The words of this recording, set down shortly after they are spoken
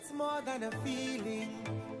more than a feeling,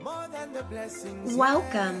 more than the blessings.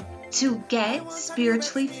 Welcome to Get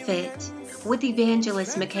Spiritually Fit with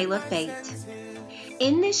Evangelist Michaela Fate.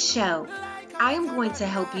 In this show, I am going to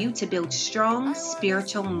help you to build strong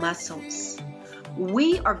spiritual muscles.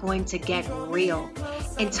 We are going to get real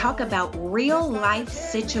and talk about real life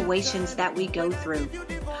situations that we go through,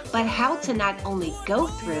 but how to not only go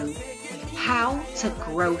through, how to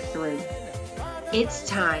grow through. It's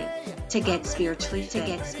time to get spiritually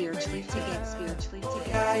fit.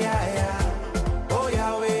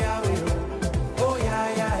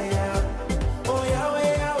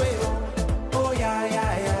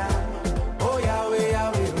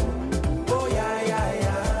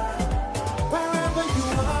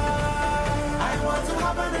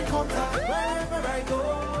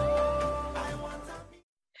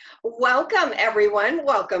 Welcome, everyone.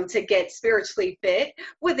 Welcome to Get Spiritually Fit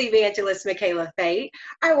with Evangelist Michaela Fate.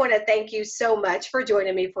 I want to thank you so much for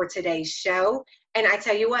joining me for today's show. And I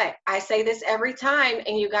tell you what, I say this every time,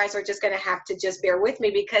 and you guys are just going to have to just bear with me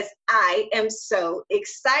because I am so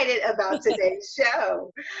excited about today's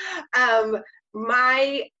show.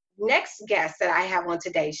 My next guest that I have on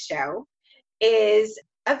today's show is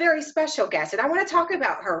a very special guest, and I want to talk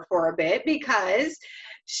about her for a bit because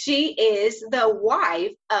she is the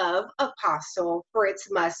wife of Apostle Fritz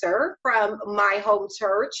Musser from my home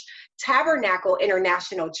church, Tabernacle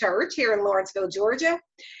International Church here in Lawrenceville, Georgia.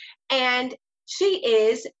 And she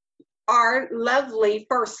is our lovely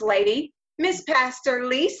First Lady, Miss Pastor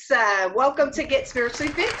Lisa. Welcome to Get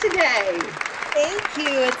Spiritually Fit today. Thank you.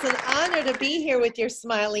 It's an honor to be here with your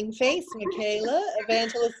smiling face, Michaela.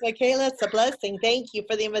 Evangelist Michaela, it's a blessing. Thank you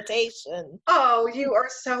for the invitation. Oh, you are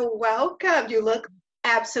so welcome. You look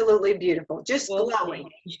absolutely beautiful, just glowing.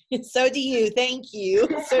 So do you. Thank you.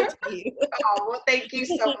 So do you. Oh, well, thank you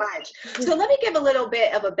so much. So let me give a little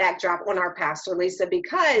bit of a backdrop on our Pastor Lisa,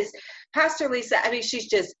 because Pastor Lisa, I mean, she's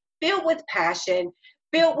just filled with passion,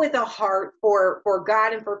 filled with a heart for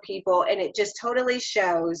God and for people, and it just totally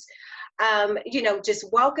shows.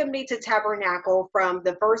 Just welcomed me to Tabernacle from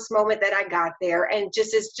the first moment that I got there, and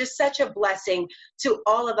is just such a blessing to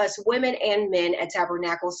all of us women and men at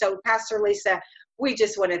Tabernacle. So Pastor Lisa, we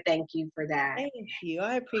just want to thank you for that. Thank you.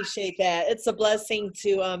 I appreciate that. It's a blessing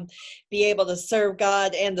to be able to serve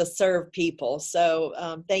God and to serve people.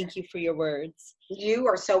 So thank you for your words. You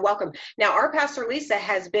are so welcome. Now, our Pastor Lisa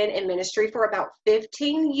has been in ministry for about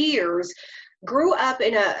 15 years, grew up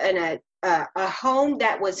in a home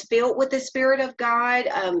that was filled with the Spirit of God,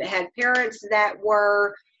 had parents that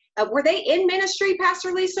were they in ministry,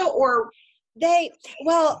 Pastor Lisa, or?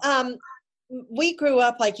 We grew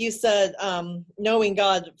up, like you said, knowing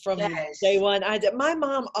God from day one. My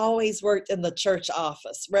mom always worked in the church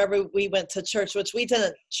office wherever we went to church, which we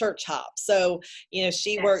didn't church hop. So,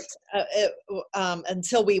 she worked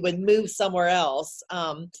until we would move somewhere else.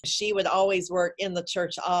 She would always work in the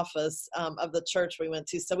church office of the church we went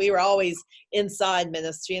to. So we were always inside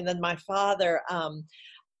ministry. And then my father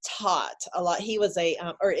taught a lot. He was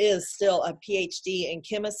is still a PhD in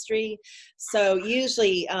chemistry. So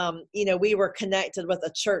usually, we were connected with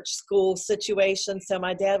a church school situation. So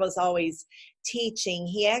my dad was always teaching.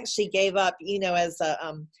 He actually gave up, as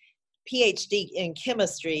a PhD in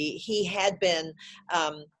chemistry. He had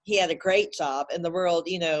a great job in the world,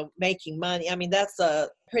 making money. I mean, that's a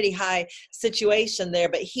pretty high situation there,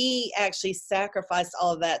 but he actually sacrificed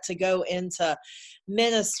all of that to go into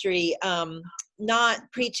ministry, not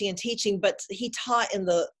preaching and teaching, but he taught in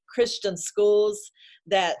the Christian schools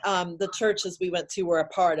that the churches we went to were a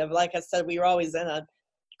part of. Like I said, we were always in a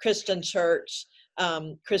Christian church,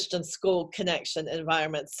 Christian school connection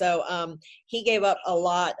environment. So he gave up a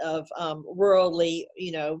lot of worldly,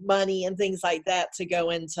 money and things like that to go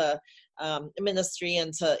into ministry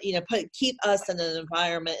and to keep us in an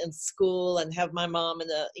environment in school and have my mom in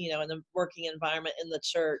a working environment in the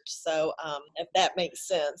church. So if that makes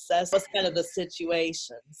sense, that was kind of the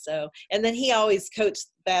situation. So, and then he always coached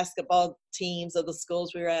basketball teams of the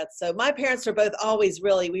schools we were at. So my parents were both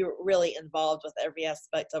we were really involved with every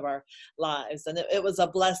aspect of our lives, and it was a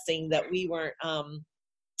blessing that we weren't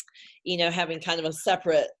having kind of a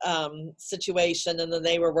separate situation, and then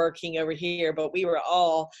they were working over here, but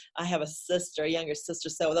I have a younger sister,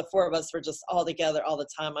 so the four of us were just all together all the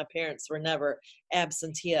time. My parents were never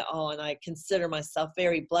absentee at all, and I consider myself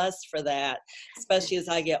very blessed for that, especially as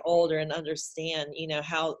I get older and understand,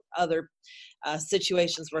 how other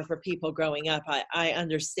situations were for people growing up. I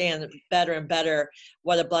understand better and better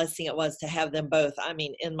what a blessing it was to have them both,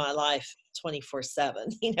 in my life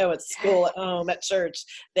 24/7, at school, at home, at church.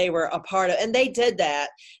 They were a part of, and they did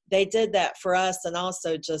that for us, and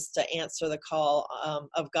also just to answer the call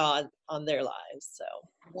of God on their lives. So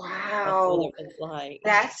Wow. That's what it was like.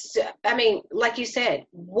 That's, I mean, like you said,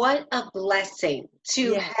 what a blessing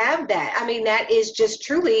to Yeah. have that. I mean, that is just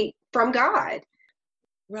truly from God.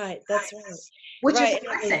 Right. That's right. Which is Right. a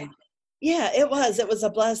blessing. Yeah, it was. It was a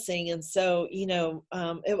blessing. And so,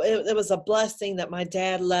 it was a blessing that my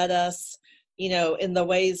dad led us, in the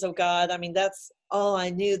ways of God. I mean, that's all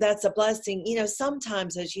I knew. That's a blessing.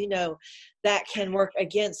 Sometimes, as you know, that can work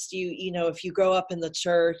against you, if you grow up in the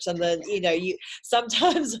church and then,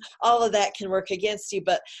 sometimes all of that can work against you.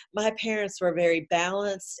 But my parents were very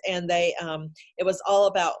balanced, and it was all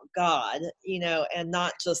about God, and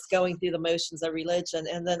not just going through the motions of religion.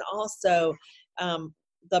 And then also,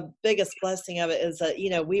 the biggest blessing of it is that,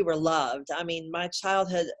 we were loved. I mean, my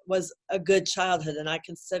childhood was a good childhood, and I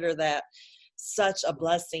consider that such a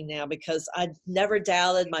blessing now, because I never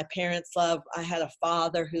doubted my parents' love. I had a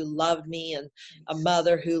father who loved me, and a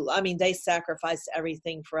mother who, I mean, they sacrificed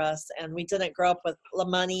everything for us, and we didn't grow up with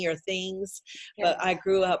money or things, but I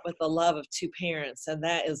grew up with the love of two parents, and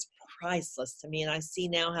that is priceless to me. And I see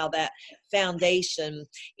now how that foundation,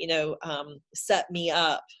 set me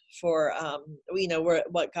up for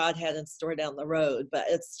what God had in store down the road. But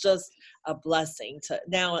it's just a blessing to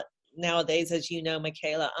nowadays, as you know,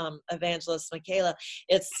 Michaela, Evangelist Michaela,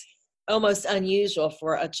 it's almost unusual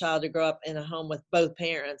for a child to grow up in a home with both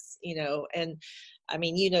parents, and I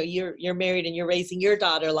mean, you're married and you're raising your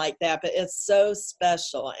daughter like that, but it's so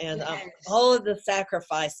special. And all of the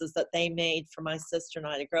sacrifices that they made for my sister and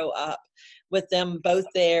I to grow up with them both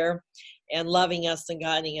there and loving us and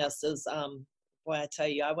guiding us is, boy, I tell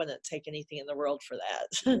you, I wouldn't take anything in the world for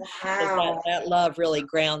that. Wow. that love really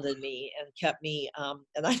grounded me and kept me,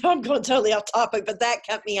 and I know I'm going totally off topic, but that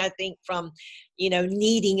kept me, I think, from,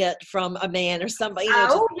 needing it from a man or somebody,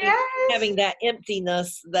 Oh, yes. having that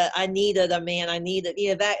emptiness that I needed a man. I needed,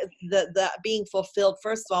 that being fulfilled,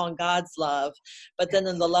 first of all, in God's love, but then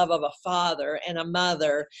in the love of a father and a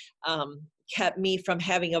mother, kept me from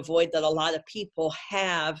having a void that a lot of people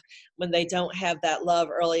have when they don't have that love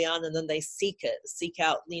early on, and then they seek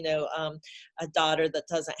out, a daughter that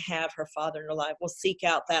doesn't have her father in her life will seek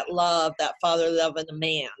out that love, that father love in a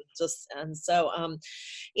man. And so,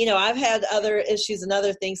 I've had other issues and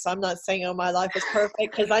other things, so I'm not saying, oh, my life was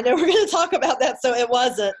perfect, because I know we're going to talk about that. So it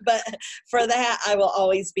wasn't, but for that, I will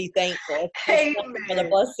always be thankful. Amen. For the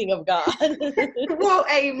blessing of God. Well,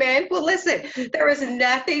 amen. Well, listen, there is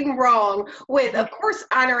nothing wrong with, of course,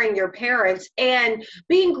 honoring your parents and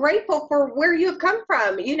being grateful for where you've come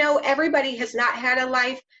from. Everybody has not had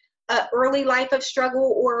a early life of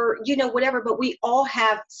struggle or, whatever, but we all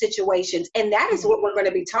have situations. And that is what we're going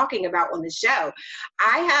to be talking about on the show.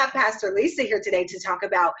 I have Pastor Lisa here today to talk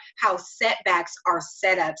about how setbacks are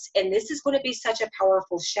setups. And this is going to be such a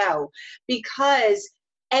powerful show, because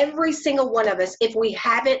every single one of us, if we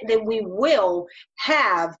haven't, then we will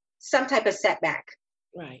have some type of setback.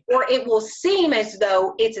 Right. Or it will seem as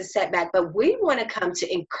though it's a setback, but we want to come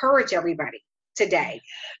to encourage everybody today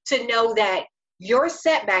to know that your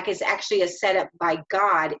setback is actually a setup by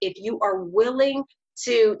God if you are willing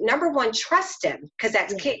to, number one, trust him, because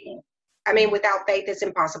that's key. I mean, without faith, it's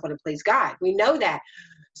impossible to please God. We know that.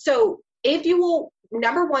 So if you will,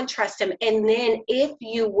 number one, trust him, and then if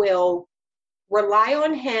you will rely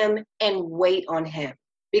on him and wait on him,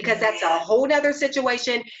 because that's a whole nother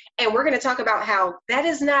situation. And we're going to talk about how that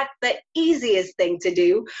is not the easiest thing to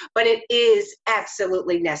do, but it is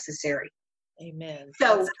absolutely necessary. Amen.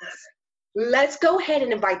 So let's go ahead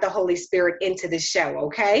and invite the Holy Spirit into the show,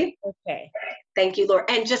 okay? Okay. Thank you, Lord.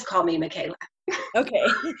 And just call me Michaela. Okay.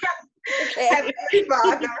 Okay. Heavenly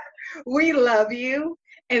Father, we love you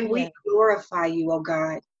and we glorify you, oh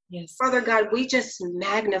God. Yes. Father God, we just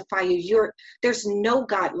magnify you. There's no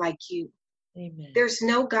God like you. Amen. There's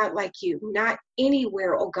no God like you, not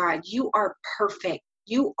anywhere, oh God. You are perfect.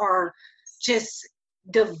 You are just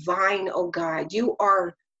divine, oh God. You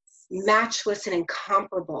are matchless and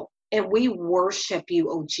incomparable. And we worship you,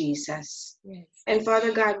 oh Jesus. Yes. And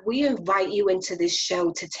Father God, we invite you into this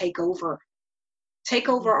show to take over. Take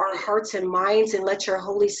over our hearts and minds and let your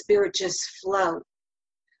Holy Spirit just flow.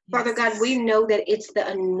 Yes. Father God, we know that it's the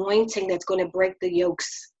anointing that's going to break the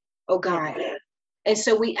yokes, oh God. Yes. And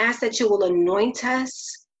so we ask that you will anoint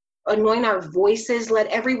us, anoint our voices, let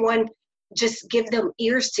everyone just give them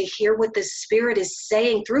ears to hear what the Spirit is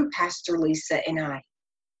saying through Pastor Lisa and I.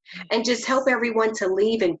 And just help everyone to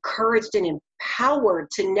leave encouraged and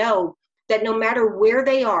empowered to know that no matter where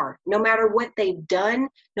they are, no matter what they've done,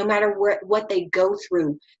 no matter what they go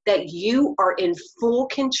through, that you are in full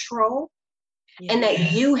control and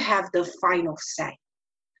that you have the final say.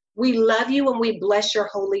 We love you and we bless your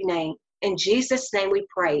holy name. In Jesus' name we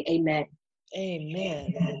pray. Amen.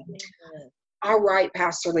 Amen. Amen. All right,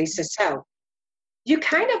 Pastor Lisa. So you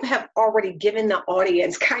kind of have already given the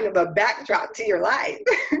audience kind of a backdrop to your life.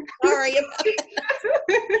 Sorry about that.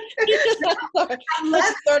 Sorry. I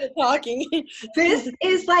just started talking. This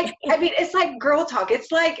is like, I mean, it's like girl talk.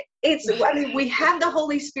 I mean, we have the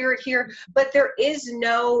Holy Spirit here, but there is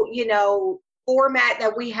no, format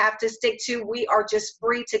that we have to stick to. We are just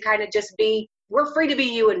free to kind of just be, we're free to be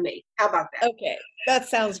you and me. How about that? Okay. That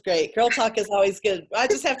sounds great. Girl talk is always good. I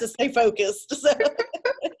just have to stay focused.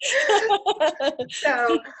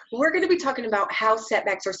 So we're going to be talking about how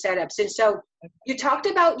setbacks are setups. And so you talked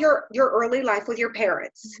about your early life with your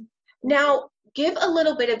parents. Now, give a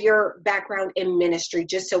little bit of your background in ministry,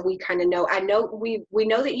 just so we kind of know. I know we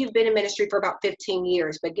know that you've been in ministry for about 15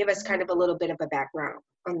 years, but give us kind of a little bit of a background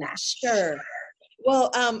on that. Sure.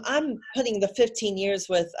 Well, I'm putting the 15 years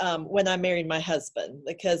with when I married my husband,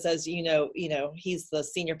 because as you know, he's the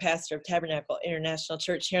senior pastor of Tabernacle International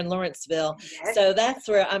Church here in Lawrenceville. Yes. So that's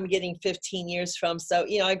where I'm getting 15 years from. So,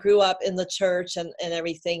 I grew up in the church and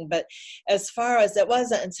everything. But as far as it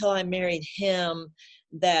wasn't until I married him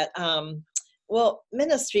that,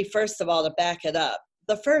 ministry, first of all, to back it up,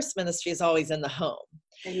 the first ministry is always in the home.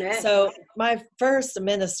 Amen. So my first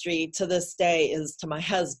ministry to this day is to my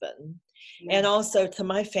husband. And also to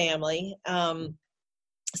my family.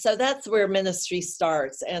 So that's where ministry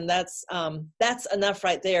starts. And that's enough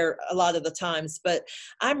right there a lot of the times. But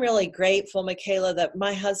I'm really grateful, Michaela, that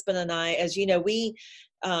my husband and I, as you know, we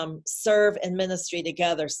serve in ministry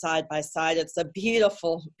together side by side. It's a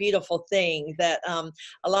beautiful, beautiful thing that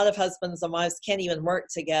a lot of husbands and wives can't even work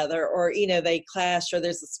together, or, they clash, or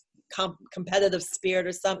there's this competitive spirit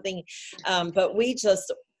or something. But we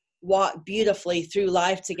just walk beautifully through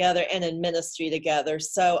life together and in ministry together.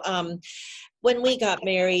 So when we got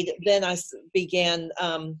married, then I began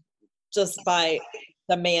just by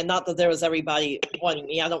the man, not that there was everybody wanting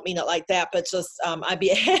me, I don't mean it like that, but just come on,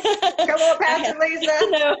 Pastor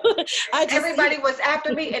Lisa. Everybody was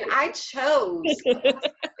after me and I chose.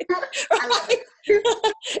 I love it.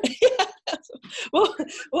 Yeah. Well,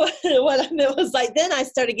 what I meant was, like, then I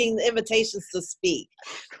started getting the invitations to speak.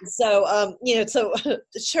 So, to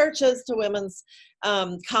churches, to women's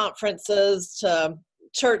conferences, to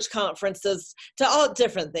church conferences, to all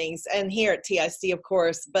different things, and here at TIC, of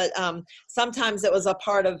course. But sometimes it was a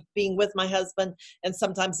part of being with my husband, and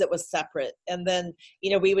sometimes it was separate. And then,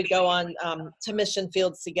 we would go on to mission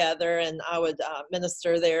fields together, and I would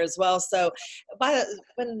minister there as well. So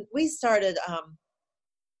when we started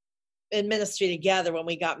in ministry together, when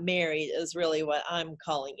we got married, is really what I'm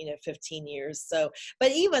calling, 15 years. So,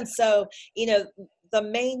 but even so, the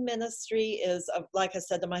main ministry is, like I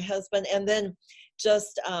said, to my husband. And then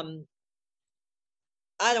just, I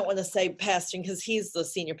don't want to say pastoring, because he's the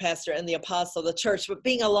senior pastor and the apostle of the church, but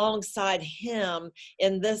being alongside him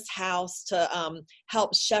in this house to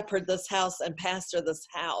help shepherd this house and pastor this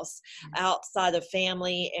house outside of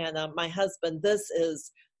family and my husband, this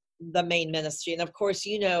is the main ministry. And of course,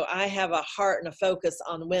 I have a heart and a focus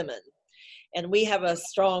on women. And we have a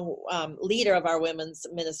strong leader of our women's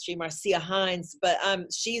ministry, Marcia Hines, but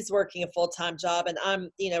she's working a full-time job, and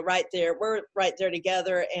I'm, right there. We're right there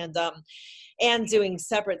together, and doing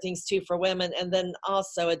separate things too for women. And then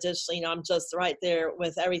also additionally, I'm just right there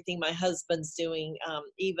with everything my husband's doing,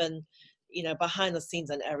 even, behind the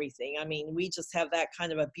scenes and everything. I mean, we just have that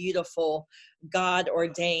kind of a beautiful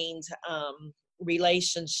God-ordained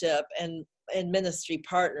relationship and ministry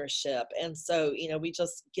partnership. And so, we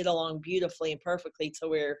just get along beautifully and perfectly to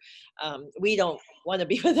where we don't want to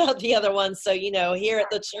be without the other one. So, here at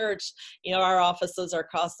the church, our offices are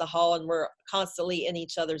across the hall, and we're constantly in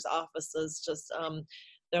each other's offices, just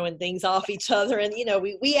throwing things off each other. And,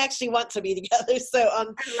 we actually want to be together.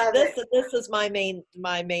 So this is my main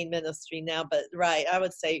ministry now. But right, I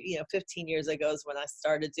would say, 15 years ago is when I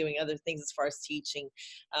started doing other things as far as teaching,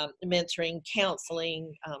 mentoring,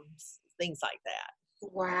 counseling, things like that.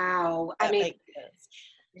 Wow. I mean,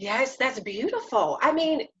 yes, that's beautiful. I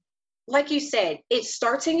mean, like you said, it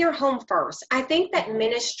starts in your home first. I think that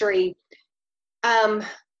ministry,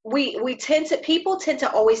 people tend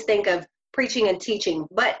to always think of preaching and teaching,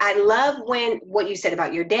 but I love what you said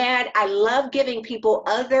about your dad. I love giving people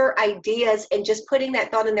other ideas and just putting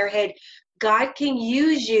that thought in their head. God can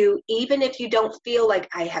use you even if you don't feel like,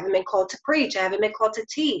 I haven't been called to preach, I haven't been called to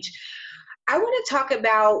teach. I want to talk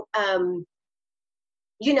about,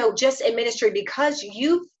 just in ministry, because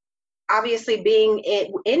you've obviously being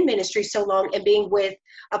in ministry so long and being with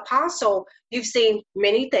Apostle, you've seen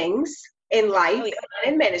many things in life and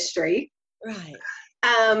in ministry. Right.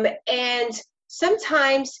 And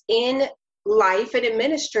sometimes in life and in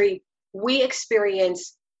ministry, we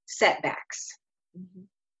experience setbacks. Mm-hmm.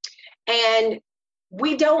 And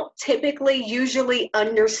we don't typically usually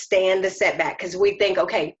understand the setback because we think,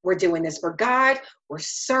 okay, we're doing this for God, we're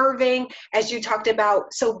serving, as you talked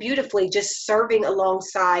about so beautifully, just serving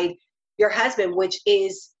alongside your husband, which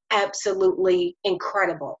is absolutely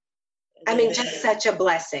incredible. I mean, just such a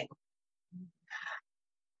blessing.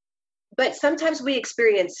 But sometimes we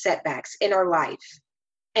experience setbacks in our life.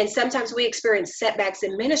 And sometimes we experience setbacks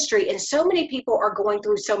in ministry, and so many people are going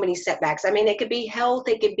through so many setbacks. I mean, it could be health,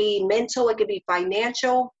 it could be mental, it could be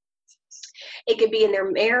financial, it could be in their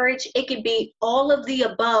marriage, it could be all of the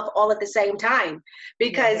above all at the same time.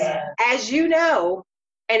 Because as you know,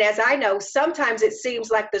 and as I know, sometimes it seems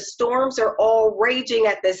like the storms are all raging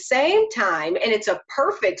at the same time, and it's a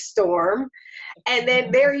perfect storm. And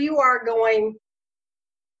then there you are going,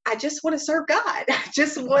 I just want to serve God. I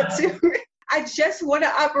just want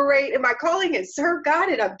to operate in my calling and serve God,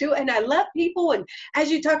 and I love people. And as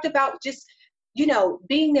you talked about, just,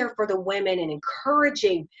 being there for the women and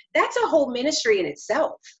encouraging, that's a whole ministry in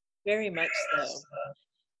itself. Very much so.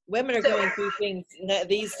 Women are going through things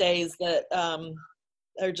these days that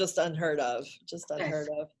are just unheard of,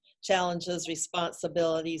 challenges,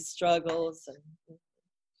 responsibilities, struggles.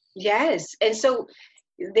 Yes. And so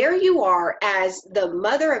there you are as the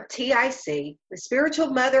mother of TIC, the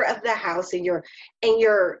spiritual mother of the house, and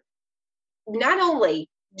you're not only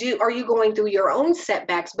are you going through your own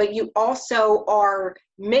setbacks, but you also are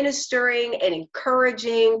ministering and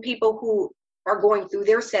encouraging people who are going through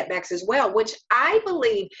their setbacks as well, which I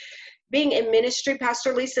believe, being in ministry,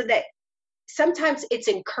 Pastor Lisa, that sometimes it's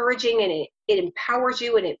encouraging and it empowers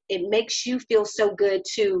you, and it makes you feel so good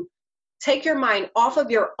to take your mind off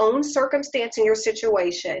of your own circumstance and your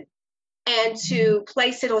situation and to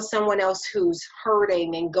place it on someone else who's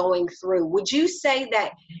hurting and going through. Would you say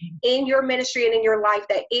that in your ministry and in your life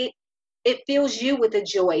that it fills you with a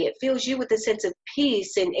joy, it fills you with a sense of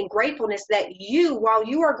peace and gratefulness that you, while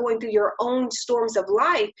you are going through your own storms of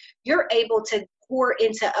life, you're able to pour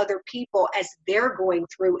into other people as they're going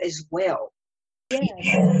through as well?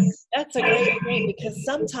 Yes, that's a great point, because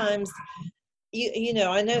sometimes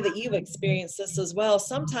I know that you've experienced this as well.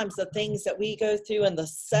 Sometimes the things that we go through and the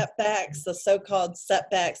setbacks, the so-called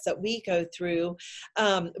setbacks that we go through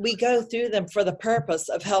them for the purpose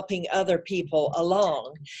of helping other people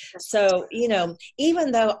along. So,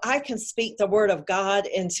 even though I can speak the word of God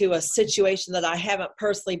into a situation that I haven't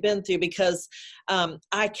personally been through, because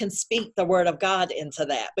I can speak the word of God into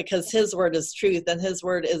that, because his word is truth and his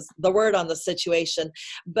word is the word on the situation.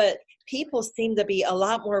 But people seem to be a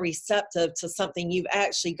lot more receptive to something you've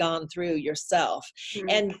actually gone through yourself.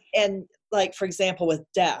 Mm-hmm. And like, for example, with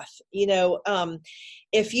death,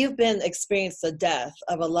 if you've experienced the death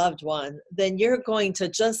of a loved one, then you're going to,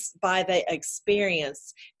 just by the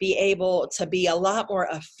experience, be able to be a lot more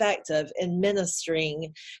effective in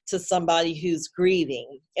ministering to somebody who's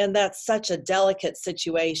grieving. And that's such a delicate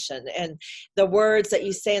situation. And the words that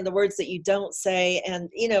you say and the words that you don't say, and,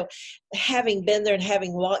 having been there and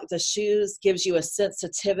having walked the shoes gives you a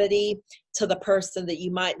sensitivity to the person that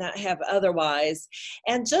you might not have otherwise.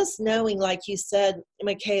 And just knowing, like you said,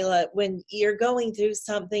 Michaela, when you're going through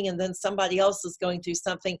something and then somebody else is going through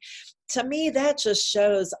something, to me, that just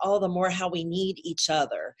shows all the more how we need each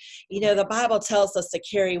other. The Bible tells us to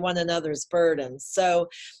carry one another's burdens. So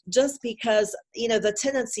just because, the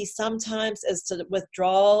tendency sometimes is to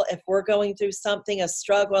withdraw if we're going through something, a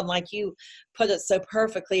struggle, and like you put it so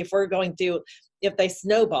perfectly, if they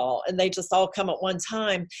snowball and they just all come at one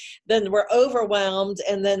time, then we're overwhelmed,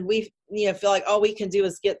 and then we feel like all we can do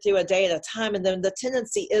is get through a day at a time, and then the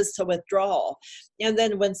tendency is to withdraw. And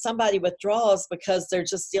then when somebody withdraws because they're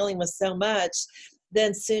just dealing with so much,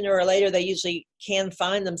 then sooner or later they usually can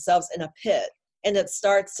find themselves in a pit. And it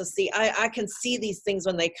starts to see, I can see these things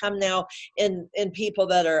when they come now in people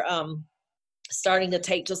that are starting to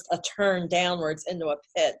take just a turn downwards into a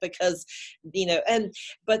pit, because,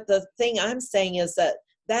 but the thing I'm saying is that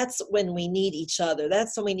that's when we need each other.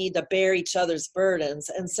 That's when we need to bear each other's burdens.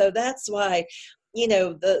 And so that's why, we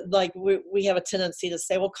have a tendency to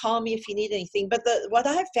say, well, call me if you need anything. But what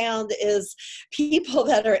I found is people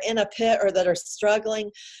that are in a pit or that are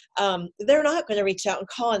struggling, they're not going to reach out and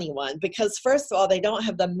call anyone, because first of all, they don't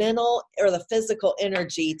have the mental or the physical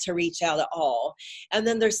energy to reach out at all. And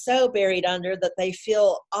then they're so buried under that they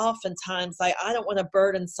feel oftentimes like, I don't want to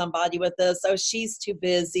burden somebody with this. Oh, she's too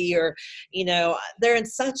busy, or, they're in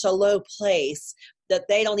such a low place that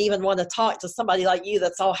they don't even want to talk to somebody like you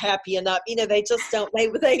that's all happy and up. They just don't,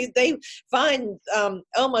 they find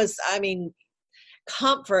almost,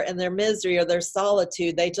 comfort in their misery or their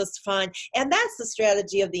solitude. They just find, and that's the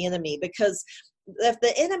strategy of the enemy, because if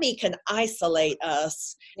the enemy can isolate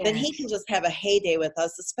us, then he can just have a heyday with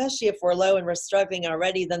us, especially if we're low and we're struggling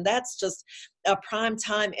already. Then that's just a prime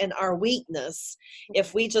time in our weakness.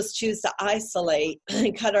 If we just choose to isolate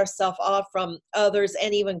and cut ourselves off from others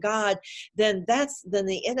and even God, then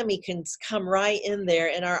the enemy can come right in there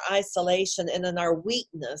in our isolation and in our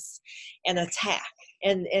weakness and attack.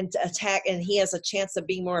 And attack, and he has a chance of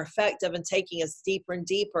being more effective and taking us deeper and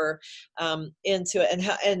deeper into it,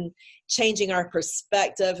 and changing our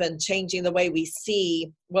perspective and changing the way we see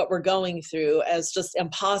what we're going through as just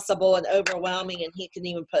impossible and overwhelming. And he can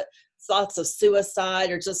even put thoughts of suicide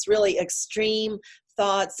or just really extreme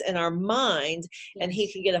thoughts in our mind, and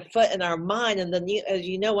he can get a foot in our mind. And then, as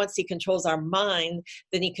you know, once he controls our mind,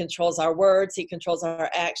 then he controls our words, he controls our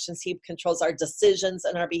actions, he controls our decisions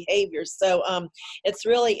and our behaviors. So it's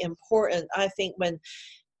really important, I think, when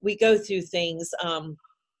we go through things,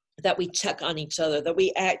 that we check on each other, that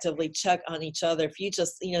we actively check on each other. If you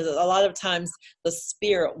just, a lot of times the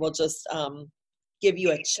Spirit will just give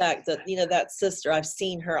you a check that, that sister, I've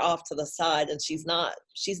seen her off to the side and she's not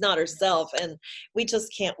herself. And we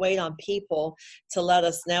just can't wait on people to let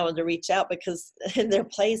us know and to reach out, because in their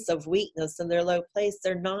place of weakness, in their low place,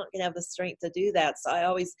 they're not going to have the strength to do that. So I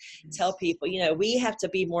always tell people, we have to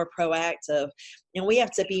be more proactive, and we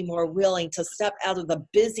have to be more willing to step out of the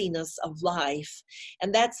busyness of life.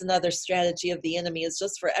 And that's another strategy of the enemy, is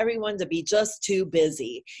just for everyone to be just too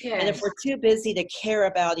busy. Yes. And if we're too busy to care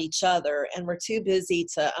about each other, and we're too busy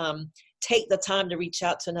to take the time to reach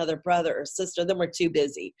out to another brother or sister, then we're too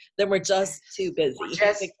busy. Then we're just too busy.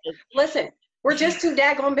 Listen, we're just too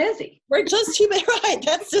daggone busy. We're just too busy, right?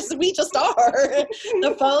 We just are.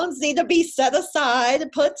 The phones need to be set aside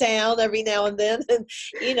and put down every now and then. And,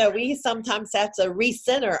 we sometimes have to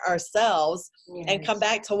recenter ourselves and come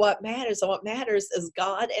back to what matters. And what matters is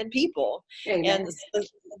God and people. Amen. And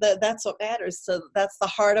that's what matters. So that's the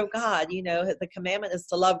heart of God. The commandment is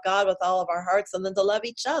to love God with all of our hearts, and then to love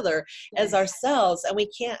each other as ourselves. And we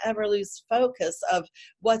can't ever lose focus of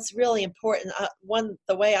what's really important.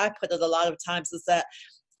 The way I put it a lot of times is that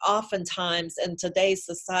oftentimes in today's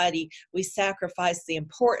society, we sacrifice the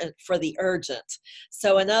important for the urgent.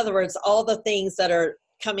 So in other words, all the things that are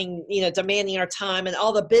coming, demanding our time and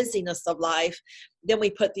all the busyness of life, then we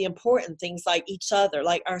put the important things like each other,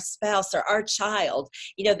 like our spouse or our child.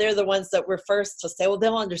 They're the ones that we're first to say, well,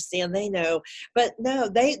 they'll understand, they know. But no,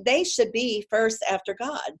 they should be first after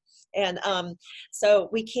God. And so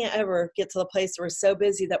we can't ever get to the place where we're so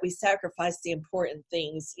busy that we sacrifice the important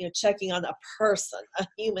things, checking on a person, a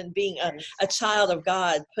human being, a child of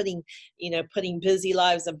God, putting busy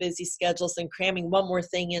lives and busy schedules and cramming one more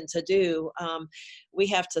thing in to do. We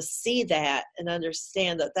have to see that and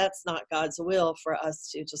understand that that's not God's will for us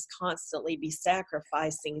to just constantly be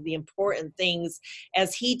sacrificing the important things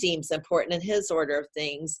as he deems important in his order of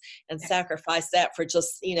things, and sacrifice that for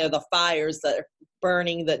just, the fires that are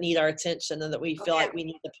burning that need our attention and that we feel like we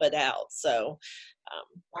need to put out. So,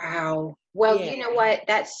 wow. Well, you know what?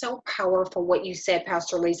 That's so powerful what you said,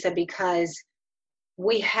 Pastor Lisa, because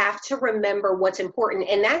we have to remember what's important.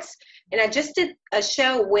 And I just did a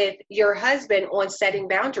show with your husband on setting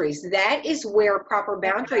boundaries. That is where proper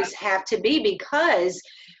boundaries have to be, because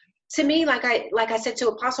to me, like I said to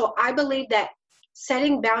Apostle, I believe that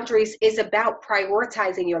setting boundaries is about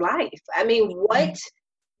prioritizing your life. I mean,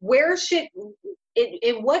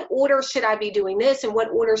 in what order should I be doing this? And what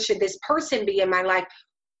order should this person be in my life?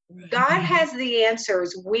 God has the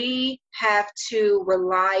answers. We have to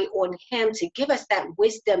rely on him to give us that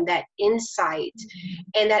wisdom, that insight,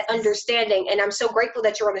 and that understanding. And I'm so grateful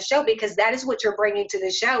that you're on the show, because that is what you're bringing to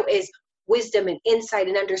the show, is wisdom and insight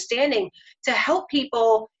and understanding to help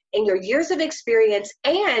people in your years of experience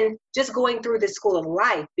and just going through the school of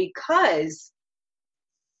life. Because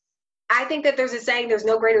I think that there's a saying, there's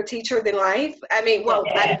no greater teacher than life. I mean,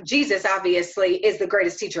 Jesus obviously is the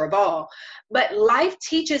greatest teacher of all, but life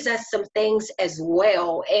teaches us some things as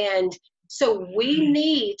well. And so we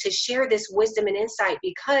need to share this wisdom and insight,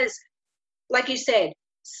 because like you said,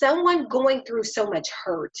 someone going through so much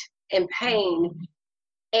hurt and pain,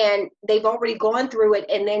 and they've already gone through it,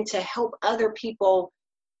 and then to help other people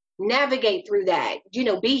navigate through that,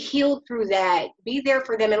 be healed through that, be there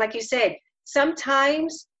for them. And like you said,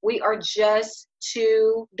 sometimes we are just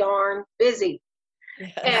too darn busy.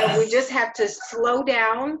 Yes. And we just have to slow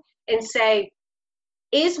down and say,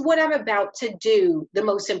 is what I'm about to do the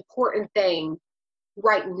most important thing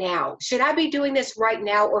right now? Should I be doing this right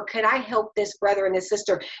now, or could I help this brother and this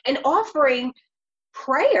sister? And offering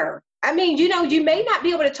prayer. I mean, you may not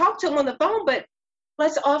be able to talk to them on the phone, but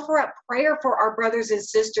let's offer up prayer for our brothers and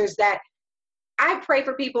sisters that I pray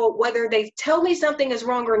for people whether they tell me something is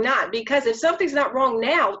wrong or not, because if something's not wrong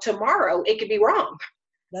now, tomorrow it could be wrong.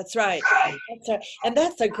 That's right. That's right. And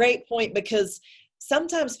that's a great point, because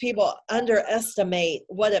sometimes people underestimate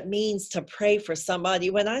what it means to pray for somebody.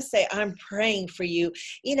 When I say I'm praying for you,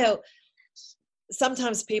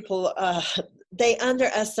 sometimes people, they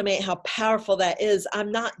underestimate how powerful that is. I'm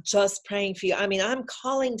not just praying for you. I mean, I'm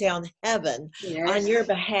calling down heaven on your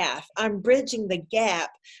behalf. I'm bridging the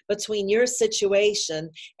gap between your situation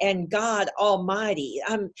and God Almighty.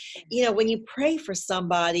 When you pray for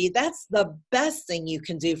somebody, that's the best thing you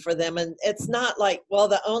can do for them. And it's not like, well,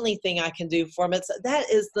 the only thing I can do for them. That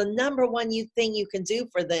is the number one thing you can do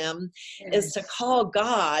for them, is to call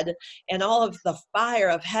God and all of the fire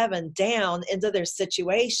of heaven down into their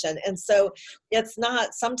situation. And so it's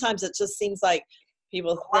not, sometimes it just seems like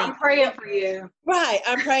people think, I'm praying for you. Right,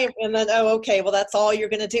 I'm praying, and then, okay, well, that's all you're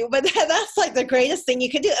going to do. But that's like the greatest thing you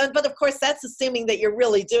can do. But of course, that's assuming that you're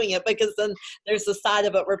really doing it, because then there's the side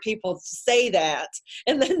of it where people say that,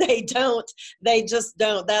 and then they just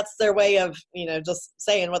don't. That's their way of, just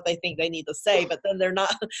saying what they think they need to say, but then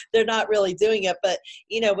they're not really doing it. But,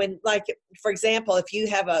 when, like, for example, if you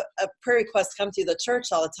have a prayer request come through the church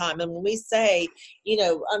all the time, and when we say,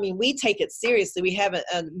 we take it seriously. We have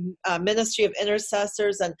a ministry of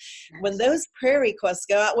intercessors, and when those prayer requests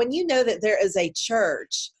go out, when you know that there is a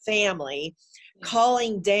church family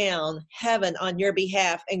calling down heaven on your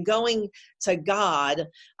behalf and going to God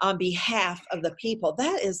on behalf of the people,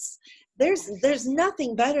 that is, there's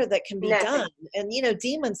nothing better that can be done. And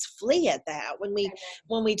demons flee at that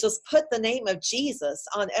when we just put the name of Jesus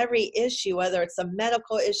on every issue, whether it's a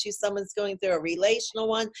medical issue someone's going through, a relational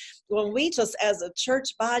one. When we just, as a church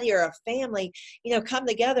body or a family, come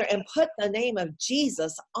together and put the name of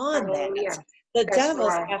Jesus on that, the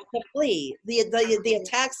devils have to flee. The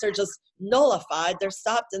attacks are just nullified. They're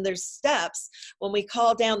stopped in their steps when we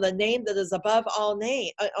call down the name that is above all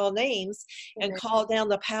names, and call down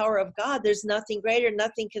the power of God. There's nothing greater.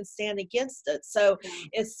 Nothing can stand against it. So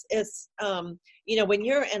it's when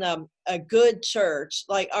you're in a good church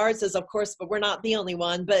like ours is, of course, but we're not the only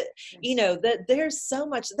one. But that there's so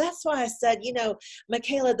much. That's why I said,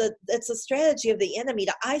 Michaela, that it's a strategy of the enemy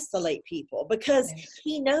to isolate people, because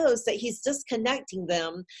he knows that he's disconnecting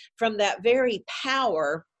them from that very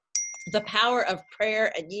power, the power of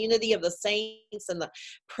prayer and unity of the saints, and the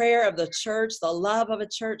prayer of the church, the love of a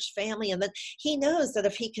church family. And then he knows that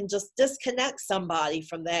if he can just disconnect somebody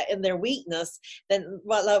from that in their weakness, then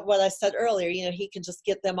what I said earlier, he can just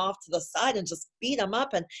get them off to the side and just beat them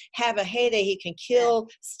up and have a heyday. He can kill,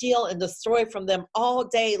 steal, and destroy from them all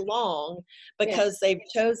day long, because they've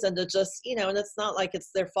chosen to just, and it's not like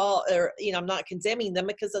it's their fault, or, I'm not condemning them,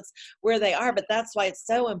 because it's where they are. But that's why it's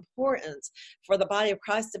so important for the body of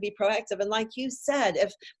Christ to be proactive. And like you said,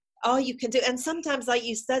 if all you can do, and sometimes, like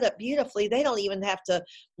you said it beautifully, they don't even have to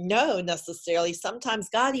know necessarily. Sometimes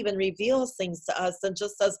God even reveals things to us and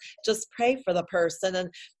just says, just pray for the person. And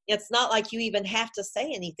it's not like you even have to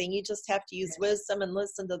say anything. You just have to use wisdom and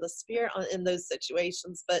listen to the Spirit in those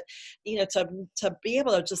situations. But, to be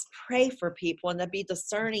able to just pray for people and to be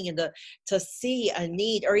discerning and to see a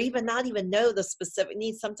need, or even not even know the specific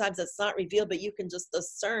need. Sometimes it's not revealed, but you can just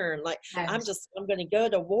discern, like, I'm going to go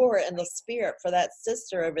to war in the Spirit for that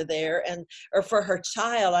sister over there, or for her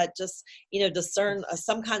child. I just, discern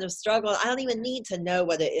some kind of struggle. I don't even need to know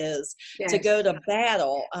what it is to go to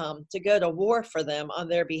battle, to go to war for them on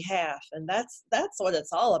their behalf. And that's what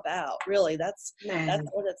it's all about, really. That's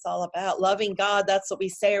what it's all about. Loving God. That's what we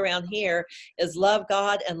say around here, is love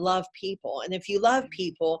God and love people. And if you love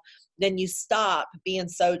people, then you stop being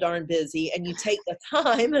so darn busy, and you take the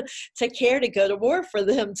time to care to go to war for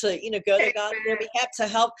them, to, go to God on their behalf, to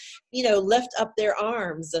help, lift up their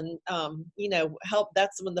arms and, help.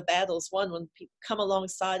 That's when the battle's won, when people come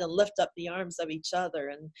alongside and lift up the arms of each other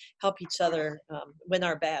and help each other win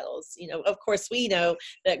our battles. Of course, we know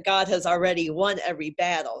that God has already won every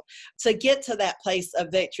battle. To get to that place of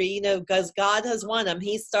victory, because God has won them.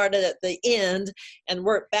 He started at the end and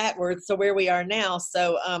worked backwards to where we are now.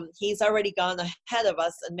 So he's already gone ahead of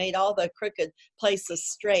us and made all the crooked places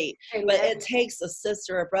straight. Amen. But it takes a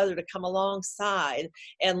sister or brother to come alongside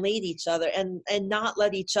and lead each other, and not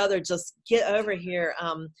let each other just get over here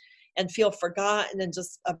and feel forgotten and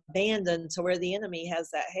just abandoned to where the enemy has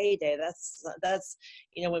that heyday. That's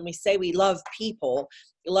when we say we love people,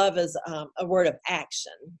 love is a word of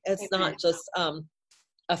action. It's not just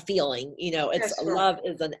a feeling, it's love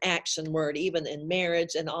is an action word, even in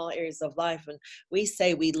marriage and all areas of life. When we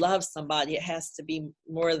say we love somebody, it has to be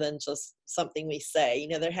more than just something we say.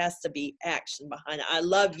 There has to be action behind it. I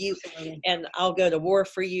love you, and I'll go to war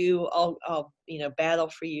for you. I'll battle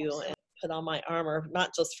for you. put on my armor,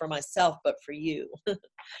 not just for myself, but for you.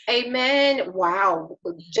 Amen. Wow.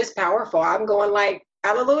 Just powerful. I'm going like,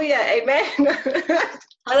 hallelujah. Amen.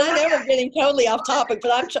 And I know we're getting totally off topic,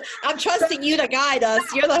 but I'm trusting you to guide us.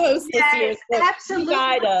 You're the hostess here. So absolutely. You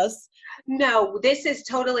guide us. No, this is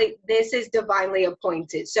divinely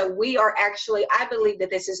appointed. So we are actually, I believe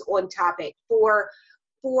that this is on topic for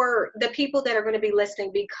the people that are going to be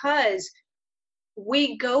listening, because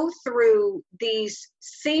we go through these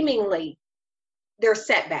seemingly, they're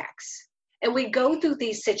setbacks, and we go through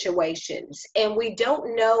these situations and we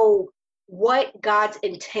don't know what God's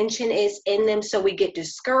intention is in them. So we get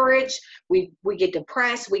discouraged, we get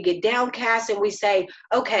depressed, we get downcast, and we say,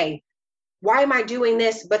 okay, why am I doing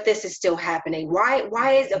this, but this is still happening? Why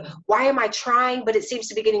am I trying, but it seems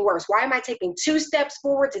to be getting worse? Why am I taking 2 steps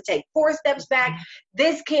forward to take 4 steps back?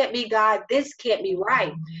 This can't be God. This can't be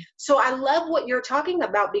right. So I love what you're talking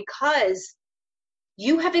about, because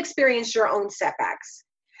you have experienced your own setbacks,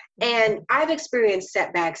 and I've experienced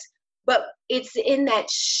setbacks, but it's in that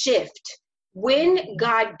shift when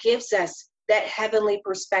God gives us that heavenly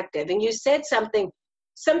perspective. And you said something.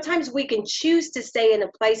 Sometimes we can choose to stay in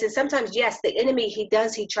a place, and sometimes, yes, the enemy, he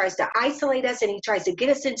tries to isolate us, and he tries to get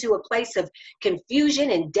us into a place of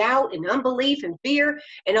confusion and doubt and unbelief and fear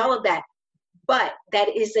and all of that. But that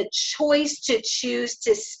is a choice to choose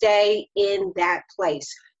to stay in that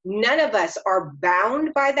place. None of us are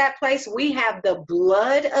bound by that place. We have the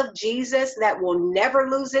blood of Jesus that will never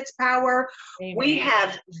lose its power. Amen. We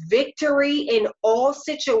have victory in all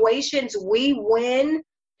situations. We win.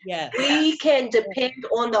 Yes. We can depend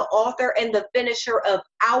on the author and the finisher of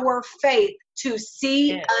our faith to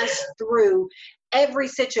see us through every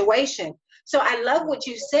situation. So I love what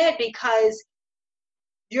you said, because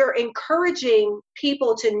you're encouraging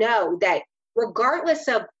people to know that regardless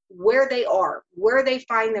of where they are, where they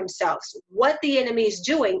find themselves, what the enemy is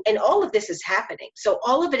doing, and all of this is happening. So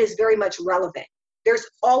all of it is very much relevant. There's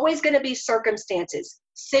always going to be circumstances,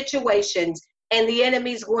 situations, and the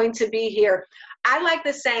enemy's going to be here. I like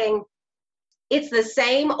the saying, it's the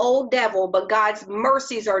same old devil, but God's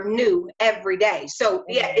mercies are new every day. So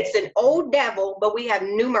yeah, it's an old devil, but we have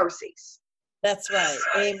new mercies. That's right.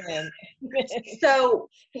 Amen. So,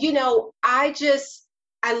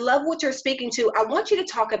 I love what you're speaking to. I want you to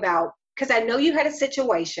talk about, because I know you had a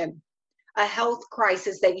situation, a health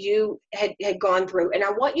crisis that you had gone through. And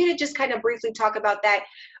I want you to just kind of briefly talk about that.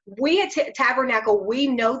 We at Tabernacle, we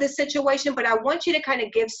know the situation, but I want you to kind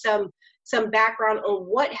of give some background on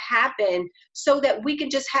what happened, so that we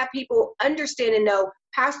can just have people understand and know,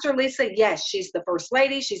 Pastor Lisa, yes, she's the first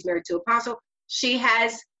lady. She's married to Apostle. She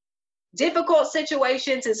has difficult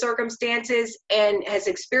situations and circumstances and has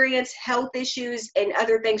experienced health issues and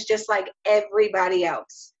other things just like everybody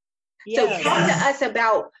else. Yes. So talk to us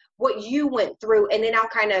about what you went through, and then I'll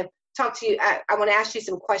kind of talk to you. I want to ask you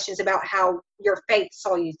some questions about how your faith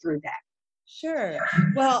saw you through that. Sure.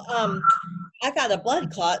 Well, I got a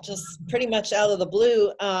blood clot just pretty much out of the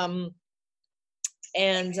blue. So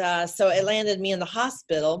it landed me in the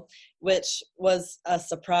hospital, which was a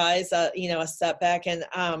surprise, a setback. And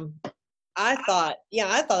I thought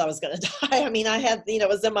I was going to die. I mean, I had, it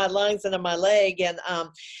was in my lungs and in my leg. And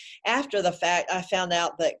after the fact, I found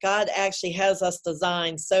out that God actually has us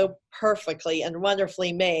designed so perfectly and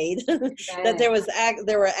wonderfully made that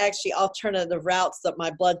there were actually alternative routes that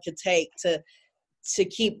my blood could take to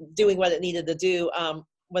keep doing what it needed to do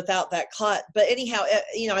without that clot. But anyhow,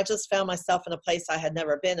 I just found myself in a place I had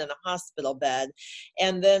never been, in a hospital bed.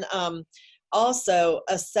 And then also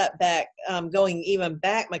a setback going even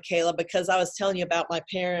back, Michaela, because I was telling you about my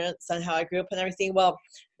parents and how I grew up and everything. Well,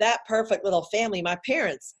 that perfect little family, my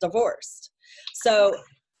parents divorced. So,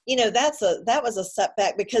 that was a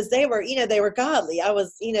setback, because they were godly.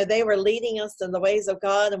 They were leading us in the ways of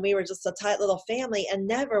God, and we were just a tight little family, and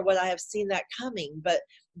never would I have seen that coming. But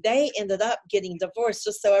they ended up getting divorced,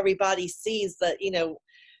 just so everybody sees that,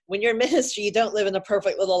 when you're in ministry, you don't live in a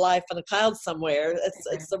perfect little life in a cloud somewhere.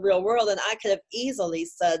 It's the real world. And I could have easily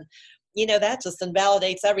said, that just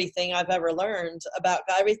invalidates everything I've ever learned about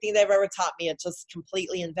God, everything they've ever taught me. It just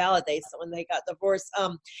completely invalidates it when they got divorced.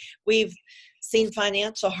 We've seen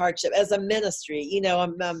financial hardship as a ministry.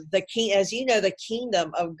 The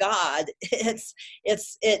kingdom of God,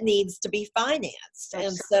 it needs to be financed.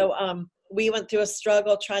 And so we went through a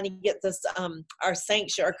struggle trying to get this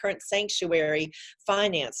our current sanctuary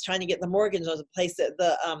financed, trying to get the mortgage in place.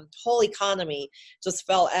 The whole economy just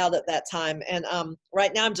fell out at that time. And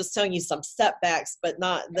right now I'm just telling you some setbacks, but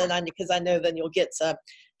not then because I know then you'll get to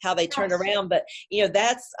how they turn around. But,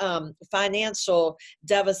 that's financial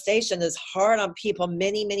devastation is hard on people.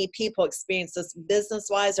 Many people experience this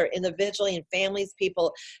business-wise or individually, and families,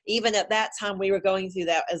 people. Even at that time, we were going through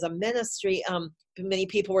that as a ministry. Many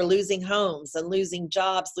people were losing homes and losing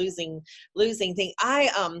jobs, losing things. I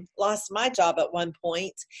lost my job at one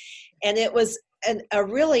point, and it was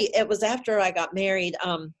it was after I got married.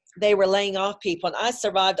 They were laying off people, and I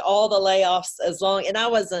survived all the layoffs and I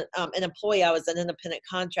wasn't an employee. I was an independent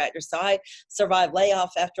contractor. So I survived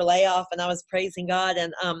layoff after layoff, and I was praising God.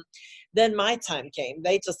 And then my time came.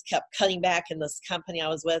 They just kept cutting back in this company I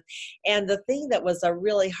was with. And the thing that was a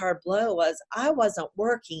really hard blow was I wasn't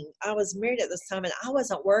working. I was married at this time, and I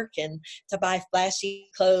wasn't working to buy flashy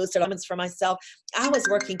clothes or garments for myself. I was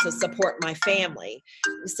working to support my family.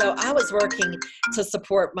 So I was working to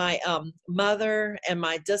support my mother and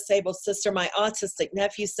my disabled sister, my autistic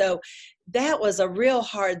nephew. So that was a real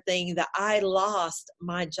hard thing, that I lost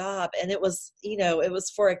my job. And it was, it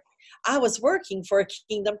was I was working for a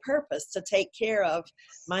kingdom purpose to take care of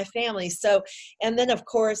my family. So, and then of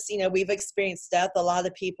course, we've experienced death. A lot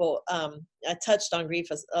of people, I touched on grief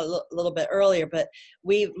a little bit earlier, but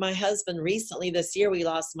my husband recently this year, we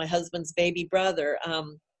lost my husband's baby brother.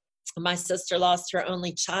 My sister lost her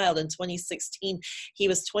only child in 2016. He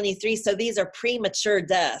was 23. So these are premature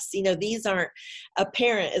deaths. These aren't, a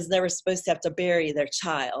parent is never supposed to have to bury their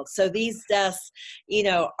child. So these deaths,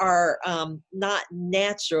 are not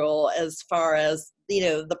natural, as far as,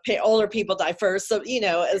 the older people die first. So,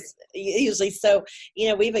 as usually, so,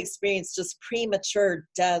 we've experienced just premature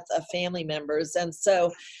death of family members. And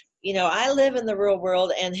so, I live in the real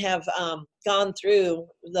world and have gone through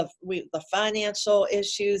the financial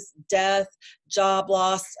issues, death, job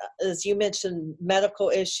loss, as you mentioned,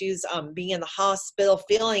 medical issues, being in the hospital,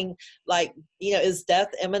 feeling like, is death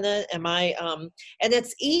imminent? Am I, and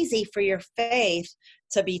it's easy for your faith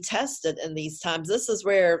to be tested in these times. This is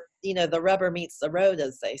where, the rubber meets the road,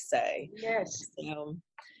 as they say. Yes. So,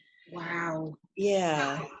 wow.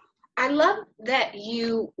 Yeah. I love that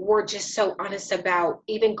you were just so honest about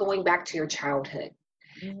even going back to your childhood,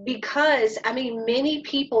 because many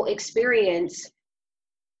people experience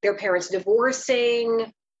their parents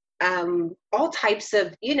divorcing, all types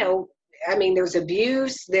of, there's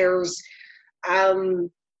abuse, there's,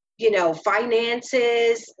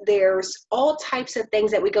 finances, there's all types of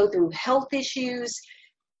things that we go through, health issues.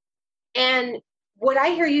 And what I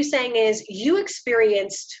hear you saying is you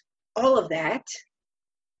experienced all of that.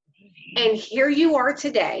 And here you are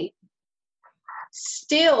today,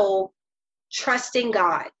 still trusting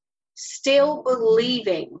God, still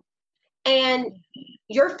believing, and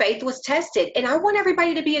your faith was tested. And I want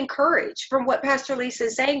everybody to be encouraged from what Pastor Lisa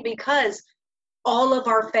is saying, because all of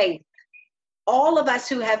our faith, all of us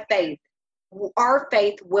who have faith, our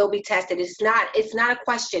faith will be tested. It's not a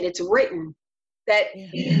question. It's written that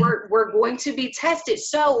we're going to be tested.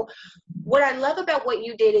 So what I love about what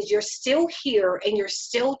you did is you're still here and you're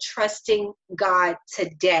still trusting God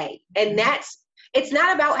today. And it's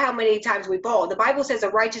not about how many times we fall. The Bible says a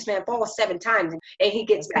righteous man falls 7 times and he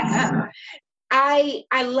gets back up.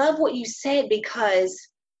 I love what you said, because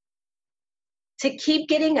to keep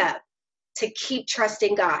getting up, to keep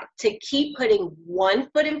trusting God, to keep putting one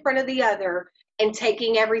foot in front of the other and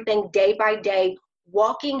taking everything day by day,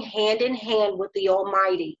 walking hand in hand with the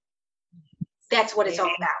Almighty. That's what it's all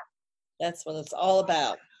about. That's what it's all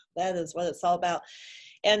about. That is what it's all about.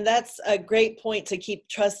 And that's a great point, to keep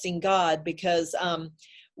trusting God, because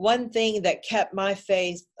one thing that kept my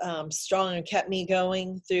faith strong and kept me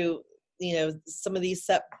going through, some of these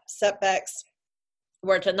setbacks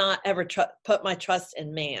were to not ever put my trust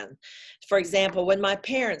in man. For example, when my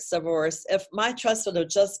parents divorced, if my trust would have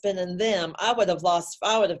just been in them, I would have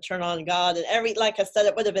turned on God, and like I said,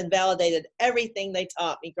 it would have invalidated everything they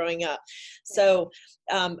taught me growing up. So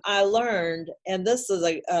I learned, and this is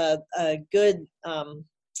a good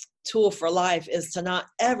tool for life, is to not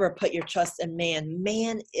ever put your trust in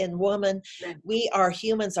man and woman. We are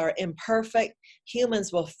humans, are imperfect.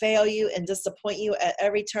 Humans will fail you and disappoint you at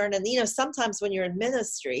every turn. And, sometimes when you're in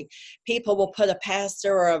ministry, people will put a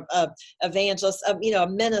pastor or a evangelist, a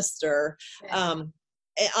minister,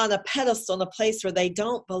 on a pedestal, in a place where they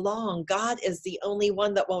don't belong. God is the only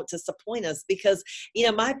one that won't disappoint us, because,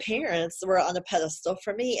 my parents were on a pedestal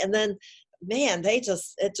for me. And then, man, it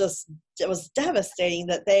was devastating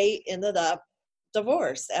that they ended up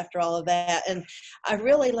divorced after all of that. And I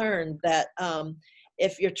really learned that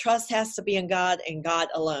if your trust has to be in God and God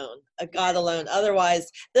alone, God alone. Otherwise,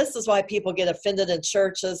 this is why people get offended in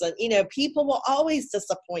churches, and, people will always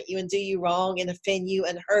disappoint you and do you wrong and offend you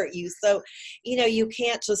and hurt you. So, you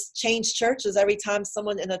can't just change churches every time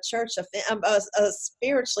someone in a church, a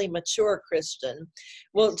spiritually mature Christian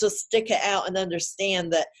will just stick it out and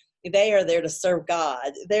understand that they are there to serve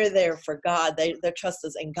God. They're there for God. Their trust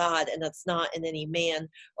is in God, and it's not in any man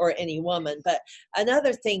or any woman. But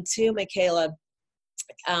another thing too, Michaela,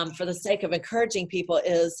 for the sake of encouraging people,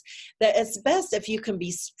 is that it's best if you can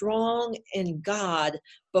be strong in God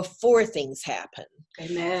before things happen.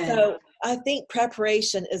 Amen. So I think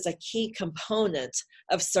preparation is a key component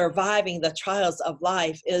of surviving the trials of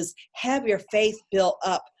life, is have your faith built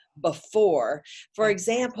up before. For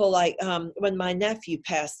example, like when my nephew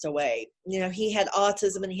passed away, he had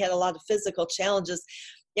autism and he had a lot of physical challenges,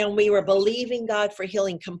 and we were believing God for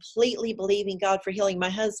healing, completely believing God for healing. My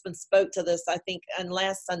husband spoke to this, I think, in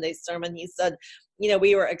last Sunday's sermon. He said,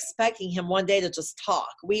 we were expecting him one day to just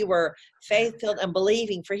talk. We were faith-filled and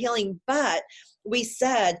believing for healing, but we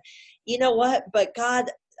said, you know what? But God,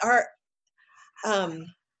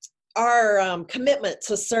 our commitment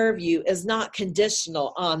to serve you is not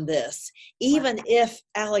conditional on this, even if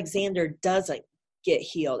Alexander doesn't get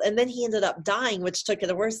healed. And then he ended up dying, which took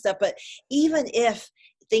it a worse step. But even if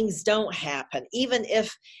things don't happen, even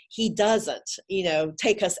if he doesn't,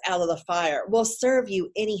 take us out of the fire, we'll serve you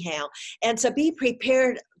anyhow. And to be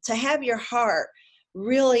prepared, to have your heart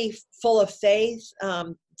really full of faith,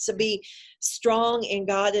 to be strong in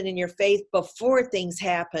God and in your faith before things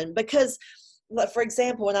happen. Because, for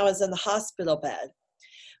example, when I was in the hospital bed,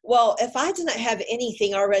 well, if I didn't have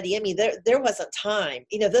anything already in me, there wasn't time.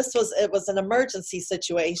 It was an emergency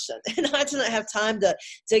situation, and I didn't have time to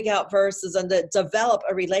dig out verses and to develop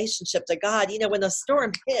a relationship to God. When the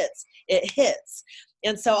storm hits, it hits.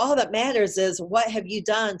 And so all that matters is, what have you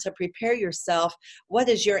done to prepare yourself? What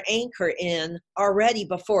is your anchor in already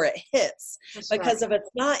before it hits? That's because right. If it's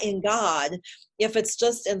not in God, if it's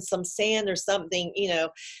just in some sand or something,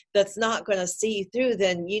 that's not going to see you through,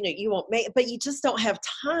 then, you won't make it. But you just don't have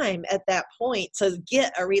time at that point to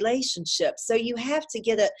get a relationship. So you have to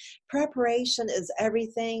get it. Preparation is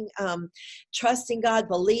everything. Trusting God,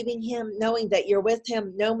 believing Him, knowing that you're with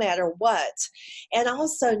Him no matter what. And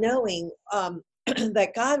also knowing,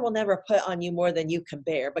 that God will never put on you more than you can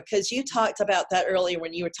bear, because you talked about that earlier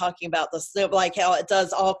when you were talking about the snow, like how it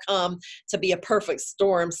does all come to be a perfect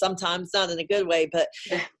storm, sometimes not in a good way, but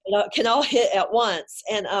it can all hit at once.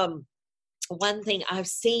 And one thing I've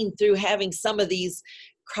seen through having some of these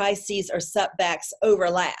crises or setbacks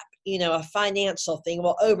overlap, a financial thing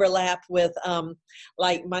will overlap with,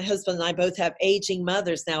 like my husband and I both have aging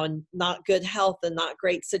mothers now and not good health and not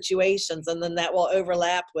great situations. And then that will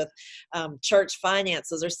overlap with church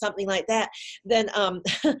finances or something like that. Then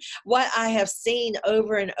what I have seen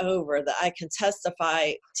over and over that I can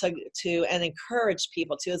testify to and encourage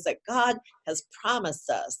people to is that God has promised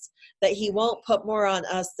us that He won't put more on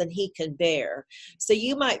us than He can bear. So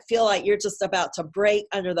you might feel like you're just about to break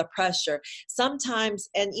under the pressure sometimes,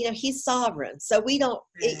 and He's sovereign. So we don't,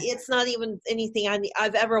 it's not even anything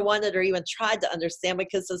I've ever wanted or even tried to understand,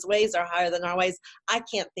 because His ways are higher than our ways. I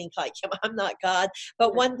can't think like Him. I'm not God.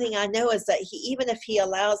 But one thing I know is that even if He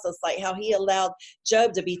allows us, like how He allowed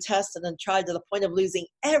Job to be tested and tried to the point of losing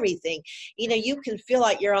everything, you can feel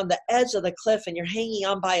like you're on the edge of the cliff and you're hanging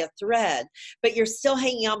on by a thread, but you're still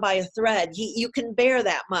hanging on by a thread. You can bear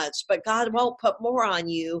that much, but God won't put more on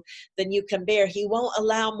you than you can bear. He won't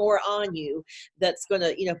allow more on you that's going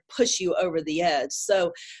to, push you over the edge.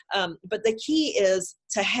 So, but the key is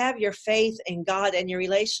to have your faith in God and your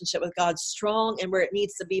relationship with God strong and where it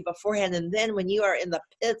needs to be beforehand. And then when you are in the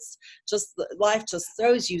pits, just life just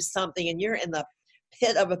throws you something and you're in the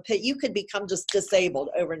pit of a pit, you could become just disabled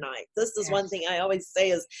overnight. This is one thing I always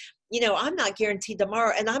say is, I'm not guaranteed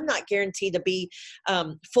tomorrow, and I'm not guaranteed to be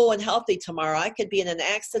full and healthy tomorrow. I could be in an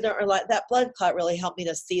accident, or like that blood clot really helped me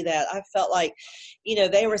to see that. I felt like,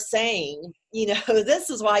 they were saying, this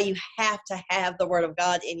is why you have to have the Word of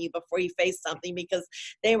God in you before you face something, because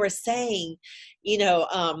they were saying,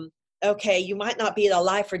 okay, you might not be in a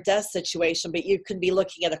life or death situation, but you could be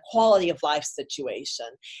looking at a quality of life situation.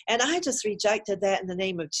 And I just rejected that in the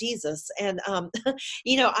name of Jesus. And,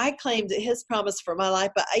 I claimed His promise for my life,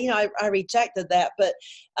 but, I rejected that. But,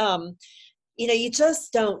 you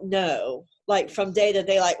just don't know, like from day to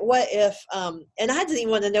day, like what if, and I didn't even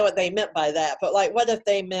want to know what they meant by that, but like, what if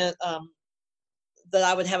they meant, that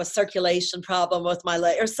I would have a circulation problem with my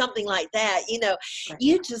leg or something like that.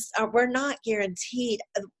 You just we're not guaranteed.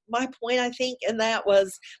 My point, I think, in that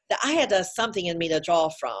was that I had something in me to draw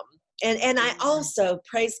from. And I also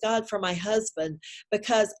praise God for my husband,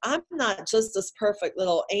 because I'm not just this perfect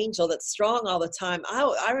little angel that's strong all the time.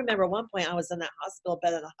 I remember one point I was in that hospital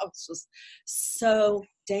bed and I was just so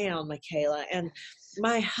down, Michaela. And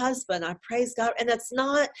my husband, I praise God. And it's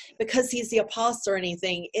not because he's the apostle or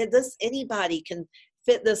anything. Anybody can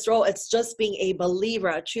fit this role. It's just being a believer,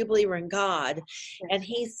 a true believer in God. And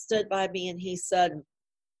he stood by me and he said,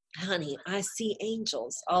 honey, I see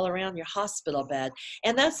angels all around your hospital bed.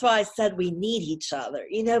 And that's why I said we need each other,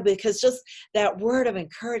 because just that word of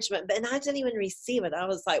encouragement. And I didn't even receive it. I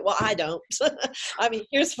was like, well, I don't. I mean,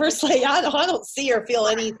 here's First Lady. I don't see or feel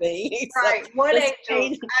anything. Right. What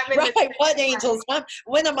angels? Right. What angels?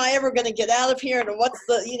 When am I ever going to get out of here? And what's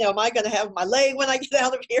am I going to have my leg when I get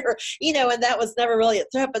out of here? And that was never really a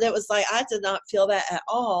threat, but it was like, I did not feel that at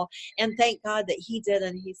all. And thank God that he did.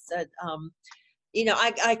 And he said,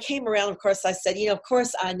 I came around, of course, I said, of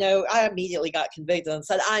course I know. I immediately got convicted and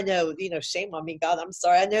said, I know, shame on me, God, I'm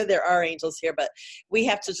sorry. I know there are angels here, but we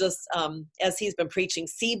have to just, as he's been preaching,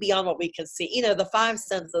 see beyond what we can see. The five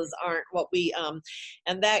senses aren't what we,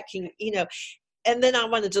 and that can, and then I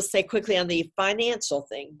want to just say quickly on the financial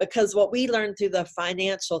thing, because what we learned through the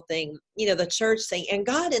financial thing, the church thing, and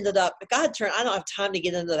God turned, I don't have time to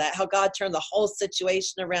get into that, how God turned the whole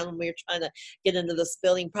situation around when we were trying to get into this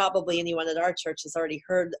building. Probably anyone at our church has already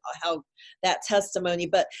heard how that testimony.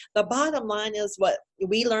 But the bottom line is what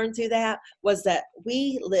we learned through that was that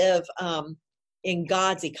we live in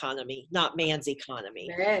God's economy, not man's economy.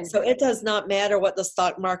 Amen. So it does not matter what the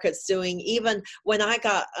stock market's doing. Even when I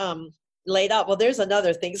got laid out. Well, there's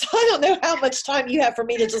another thing. So I don't know how much time you have for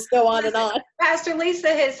me to just go on and on. Pastor Lisa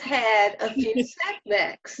has had a few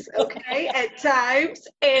setbacks, okay, at times.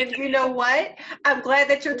 And you know what? I'm glad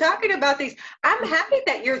that you're talking about these. I'm happy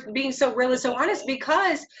that you're being so real and so honest,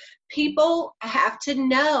 because people have to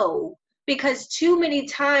know, because too many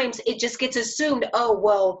times it just gets assumed, oh,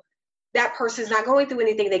 well, that person's not going through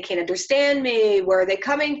anything. They can't understand me. Where are they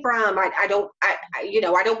coming from? I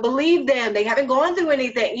don't believe them. They haven't gone through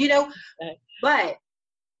anything, but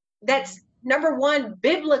that's number one,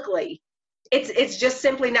 biblically, it's just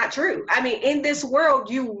simply not true. I mean, in this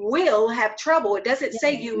world, you will have trouble. It doesn't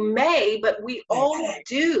say you may, but we all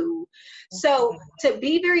do. So to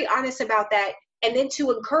be very honest about that, and then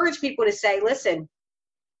to encourage people to say, listen,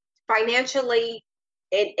 financially,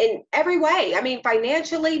 in every way, I mean,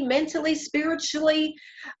 financially, mentally, spiritually,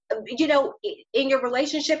 in your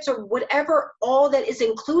relationships or whatever, all that is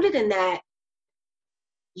included in that,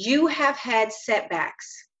 you have had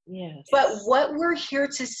setbacks. Yes. But what we're here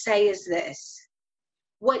to say is this: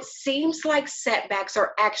 what seems like setbacks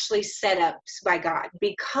are actually setups by God,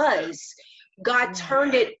 because God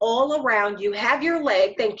turned it all around. You have your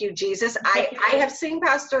leg. Thank you, Jesus. I have seen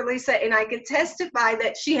Pastor Lisa, and I can testify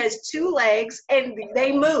that she has two legs and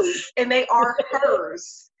they move and they are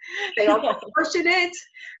hers. They are proportionate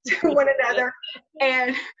to one another,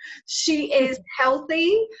 and she is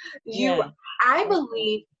healthy. I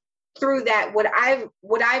believe through that,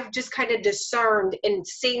 what I've just kind of discerned and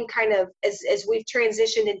seen kind of as we've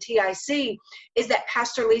transitioned in TIC is that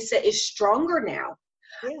Pastor Lisa is stronger now.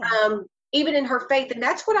 Yeah. Even in her faith. And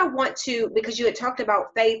that's what I want to, because you had talked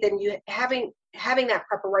about faith and you having that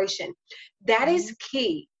preparation. That is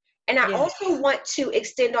key. And I also want to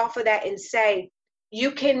extend off of that and say,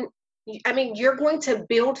 you're going to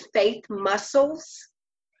build faith muscles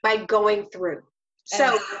by going through.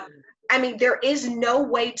 So, there is no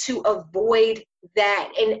way to avoid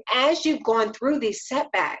that. And as you've gone through these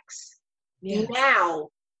setbacks, now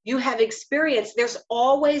you have experienced, there's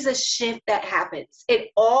always a shift that happens. It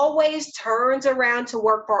always turns around to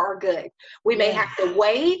work for our good. We may have to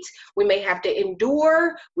wait. We may have to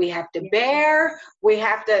endure. We have to bear. We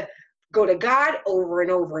have to go to God over and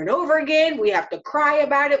over and over again. We have to cry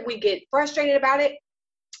about it. We get frustrated about it.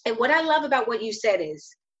 And what I love about what you said is,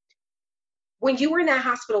 when you were in that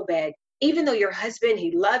hospital bed, even though your husband,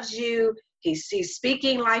 he loves you, he's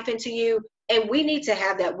speaking life into you, and we need to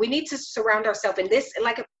have that. We need to surround ourselves in this,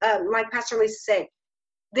 like Pastor Lisa said,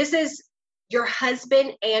 this is your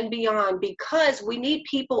husband and beyond, because we need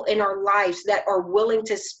people in our lives that are willing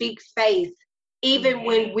to speak faith, even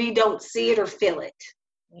when we don't see it or feel it.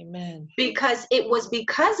 Amen. Because it was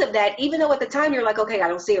because of that, even though at the time you're like, okay, I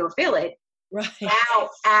don't see it or feel it. Right. Now,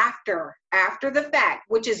 after the fact,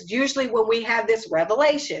 which is usually when we have this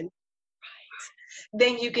revelation,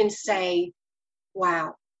 then you can say,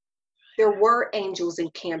 wow, there were angels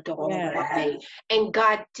encamped all around me, and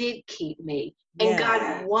God did keep me, and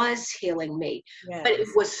God was healing me. But it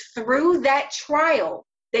was through that trial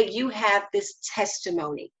that you have this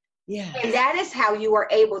testimony. And that is how you are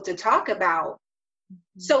able to talk about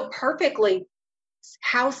so perfectly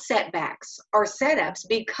how setbacks are setups,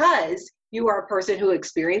 because you are a person who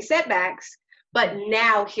experienced setbacks, but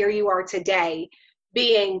now here you are today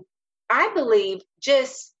being, I believe,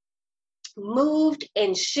 just moved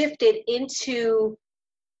and shifted into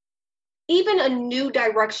even a new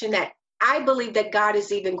direction that I believe that God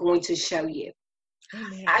is even going to show you.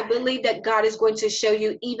 Amen. I believe that God is going to show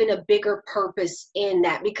you even a bigger purpose in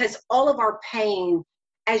that, because all of our pain,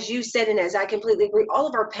 as you said, and as I completely agree, all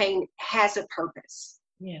of our pain has a purpose.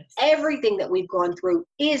 Yes. Everything that we've gone through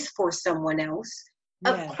is for someone else.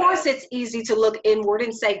 Yes. Of course, it's easy to look inward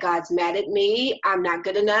and say, God's mad at me. I'm not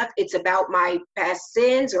good enough. It's about my past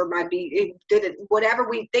sins or whatever.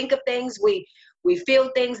 We think of things, we feel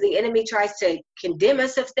things. The enemy tries to condemn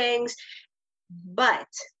us of things. But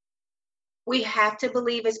we have to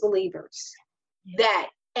believe as believers that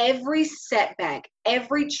every setback,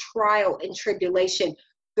 every trial and tribulation,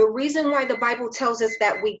 the reason why the Bible tells us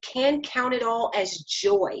that we can count it all as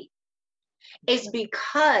joy is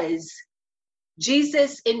because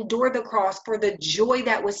Jesus endured the cross for the joy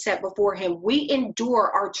that was set before him. We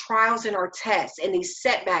endure our trials and our tests and these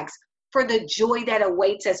setbacks for the joy that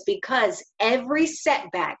awaits us, because every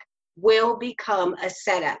setback will become a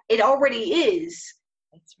setup. It already is.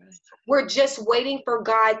 That's right. We're just waiting for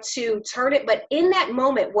God to turn it. But in that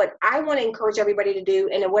moment, what I want to encourage everybody to do,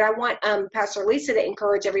 and what I want Pastor Lisa to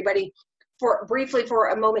encourage everybody briefly for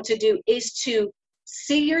a moment to do, is to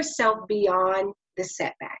see yourself beyond the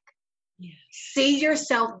setback. Yes. See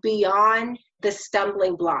yourself beyond the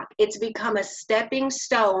stumbling block. It's become a stepping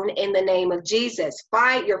stone in the name of Jesus.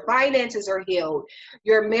 Your finances are healed.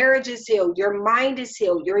 Your marriage is healed. Your mind is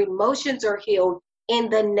healed. Your emotions are healed. In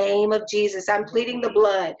the name of Jesus, I'm pleading the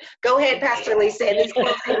blood. Go ahead, Pastor Lisa, in these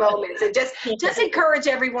closing moments, and just encourage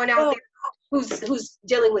everyone out there who's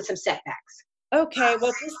dealing with some setbacks. Okay,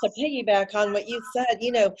 well, just to piggyback on what you said,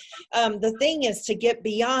 the thing is to get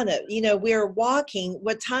beyond it. We're walking,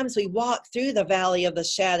 what times we walk through the valley of the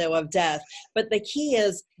shadow of death, but the key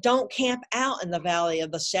is don't camp out in the valley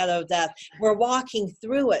of the shadow of death. We're walking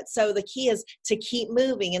through it. So the key is to keep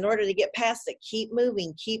moving. In order to get past it, keep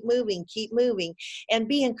moving, keep moving, keep moving, and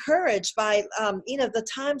be encouraged by, the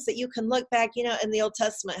times that you can look back, in the Old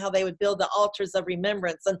Testament, how they would build the altars of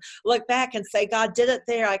remembrance and look back and say, God did it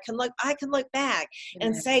there. I can look back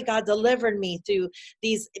and say, God delivered me through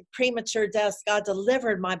these premature deaths. God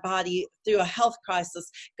delivered my body through a health crisis.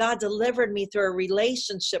 God delivered me through a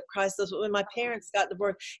relationship crisis when my parents got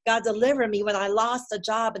divorced. God delivered me when I lost a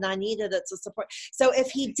job and I needed it to support. So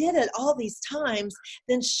if he did it all these times,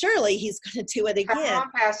 then surely he's going to do it again.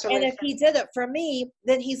 And if he did it for me,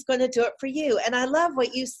 then he's going to do it for you. And I love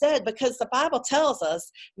what you said, because the Bible tells us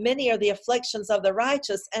many are the afflictions of the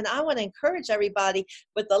righteous. And I want to encourage everybody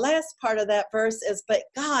with the last part of that verse is, but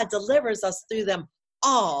God delivers us through them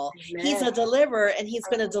all. Amen. He's a deliverer, and he's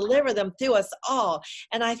going to deliver them through us all.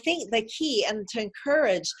 And I think the key, and to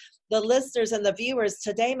encourage the listeners and the viewers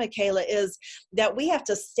today, Michaela, is that we have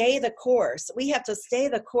to stay the course. We have to stay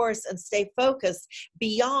the course and stay focused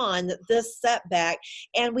beyond this setback.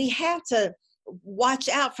 And we have to watch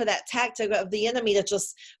out for that tactic of the enemy to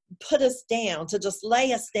just put us down, to just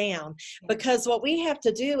lay us down. Because what we have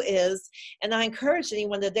to do is, and I encourage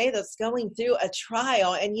anyone today that's going through a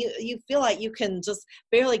trial and you feel like you can just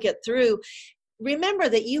barely get through, remember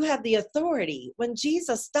that you have the authority. When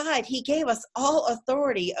Jesus died, he gave us all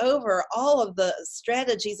authority over all of the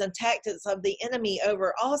strategies and tactics of the enemy,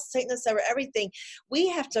 over all sickness, over everything. We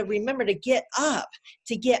have to remember to get up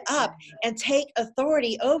and take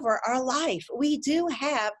authority over our life. We do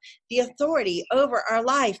have the authority over our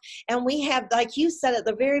life. And we have, like you said at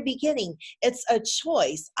the very beginning, it's a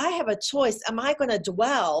choice. I have a choice. Am I going to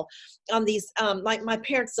dwell on these, like my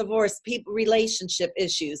parents' divorce, relationship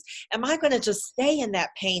issues? Am I going to just stay in that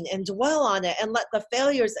pain and dwell on it and let the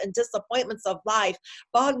failures and disappointments of life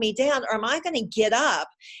bog me down? Or am I going to get up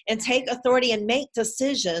and take authority and make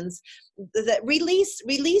decisions that release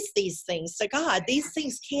these things to God? These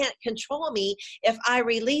things can't control me if I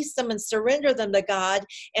release them and surrender them to God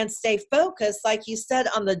and stay focused, like you said,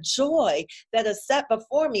 on the joy that is set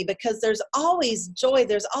before me, because there's always joy.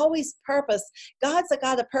 There's always purpose. God's a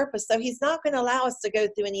God of purpose. So he's not going to allow us to go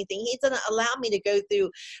through anything. He doesn't allow me to go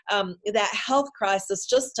through that health crisis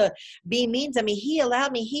just to be mean to me. He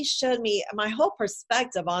allowed me. He showed me my whole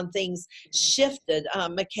perspective on things shifted.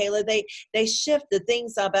 Michaela, they shifted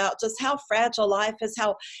things about just how fragile life is,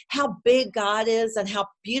 how big God is, and how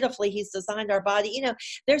beautifully he's designed our body.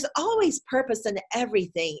 There's always purpose in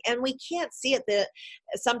everything, and we can't see it that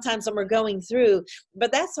sometimes when we're going through,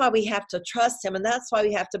 but that's why we have to trust him, and that's why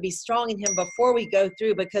we have to be strong in him before we go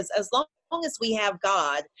through, because as long long as we have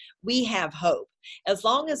God, we have hope. As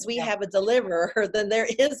long as we have a deliverer, then there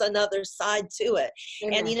is another side to it.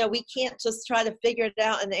 Amen. And, we can't just try to figure it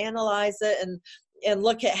out and analyze it and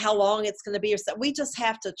look at how long it's going to be or something. We just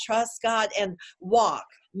have to trust God and walk,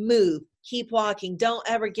 move, keep walking. Don't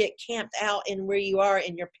ever get camped out in where you are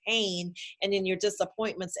in your pain and in your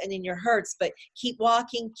disappointments and in your hurts, but keep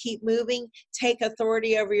walking, keep moving, take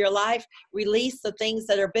authority over your life, release the things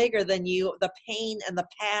that are bigger than you, the pain and the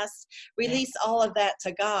past, release all of that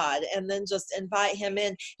to God, and then just invite him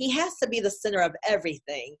in. He has to be the center of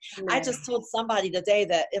everything. Amen. I just told somebody today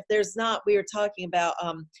that if there's not, we were talking about,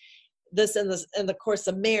 this in the course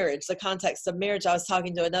of marriage, the context of marriage. I was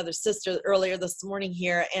talking to another sister earlier this morning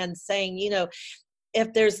here and saying,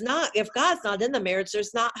 if God's not in the marriage,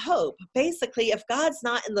 there's not hope. Basically, if God's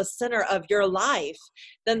not in the center of your life,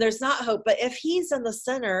 then there's not hope. But if he's in the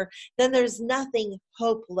center, then there's nothing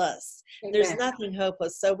hopeless. Amen. There's nothing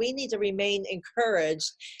hopeless. So we need to remain encouraged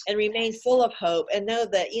and remain full of hope and know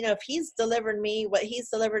that, if he's delivered me, what he's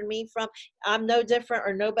delivered me from, I'm no different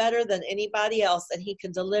or no better than anybody else, and he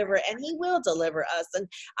can deliver, and he will deliver us. And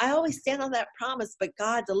I always stand on that promise, but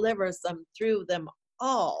God delivers them through them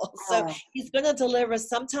all. So he's going to deliver us.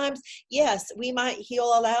 Sometimes, yes,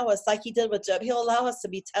 he'll allow us, like he did with Job, he'll allow us to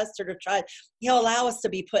be tested or tried. He'll allow us to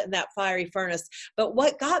be put in that fiery furnace. But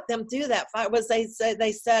what got them through that fire was they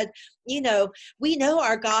said, we know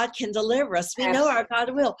our God can deliver us. We know our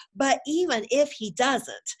God will. But even if he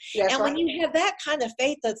doesn't, when you have that kind of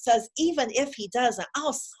faith that says, even if he doesn't,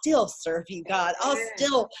 I'll still serve you, God. I'll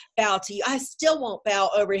still bow to you. I still won't bow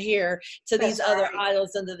over here to these other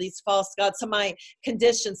idols and to these false gods, to my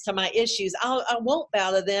conditions, to my issues. I won't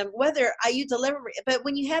bow to them, whether you deliver me. But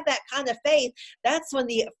when you have that kind of faith, that's when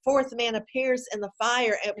the fourth man appears in the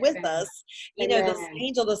fire with us. This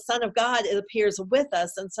angel, the Son of God, it appears with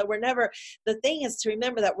us. And so the thing is to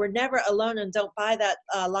remember that we're never alone, and don't buy that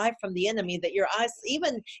lie from the enemy that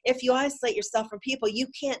even if you isolate yourself from people,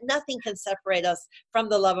 nothing can separate us from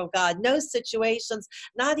the love of God. No situations,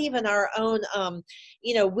 not even our own,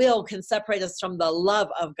 will can separate us from the love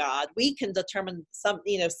of God. We can determine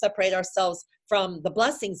separate ourselves from the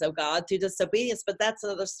blessings of God through disobedience, but that's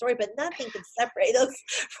another story. But nothing can separate us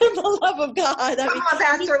from the love of God. Come on,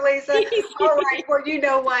 Pastor Lisa. All right, well, you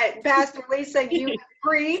know what, Pastor Lisa, you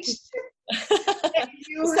preached.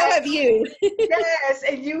 Have you. Yes,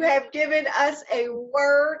 and you have given us a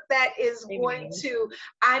word that is going to,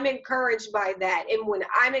 I'm encouraged by that. And when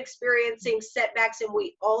I'm experiencing setbacks, and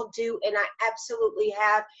we all do, and I absolutely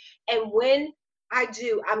have, and when I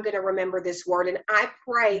do, I'm going to remember this word. And I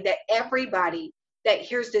pray that everybody that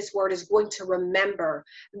hears this word is going to remember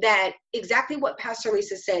that exactly what Pastor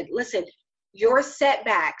Lisa said. Listen, your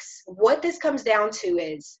setbacks, what this comes down to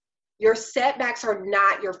is your setbacks are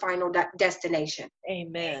not your final destination.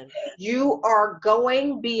 Amen. You are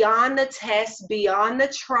going beyond the test, beyond the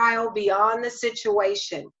trial, beyond the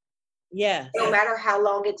situation. Yes. No matter how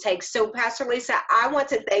long it takes. So, Pastor Lisa, I want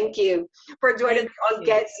to thank you for joining us on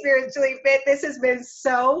Get Spiritually Fit. This has been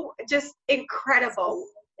so just incredible.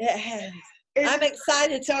 It has. I'm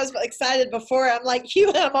excited. So I was excited before. I'm like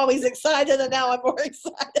you, I'm always excited, and now I'm more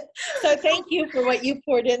excited. So thank you for what you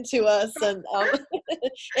poured into us. And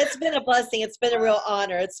it's been a blessing. It's been a real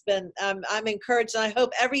honor. It's been, I'm encouraged. And I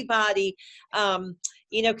hope everybody,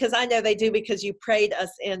 because I know they do, because you prayed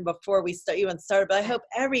us in before we started, but I hope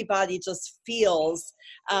everybody just feels,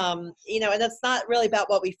 and it's not really about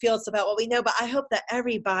what we feel, it's about what we know, but I hope that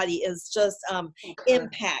everybody is just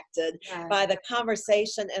impacted by the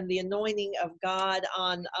conversation and the anointing of God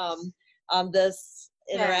on this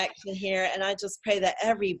interaction here. And I just pray that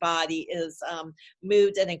everybody is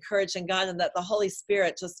moved and encouraged in God, and that the Holy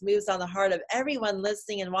Spirit just moves on the heart of everyone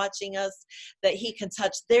listening and watching us, that he can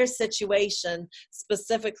touch their situation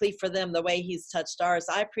specifically for them the way he's touched ours.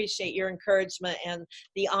 I appreciate your encouragement and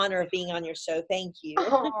the honor of being on your show. Thank you.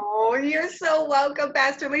 Oh, you're so welcome,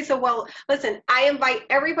 Pastor Lisa. Well, listen, I invite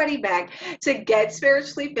everybody back to Get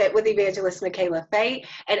Spiritually Fit with Evangelist Michaela Fay.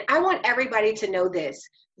 And I want everybody to know this.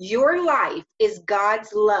 Your life is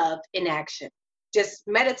God's love in action. Just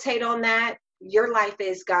meditate on that. Your life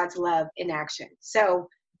is God's love in action. So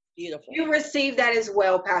beautiful. You receive that as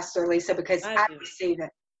well, Pastor Lisa, because I receive it.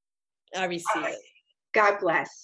 I receive it. God bless.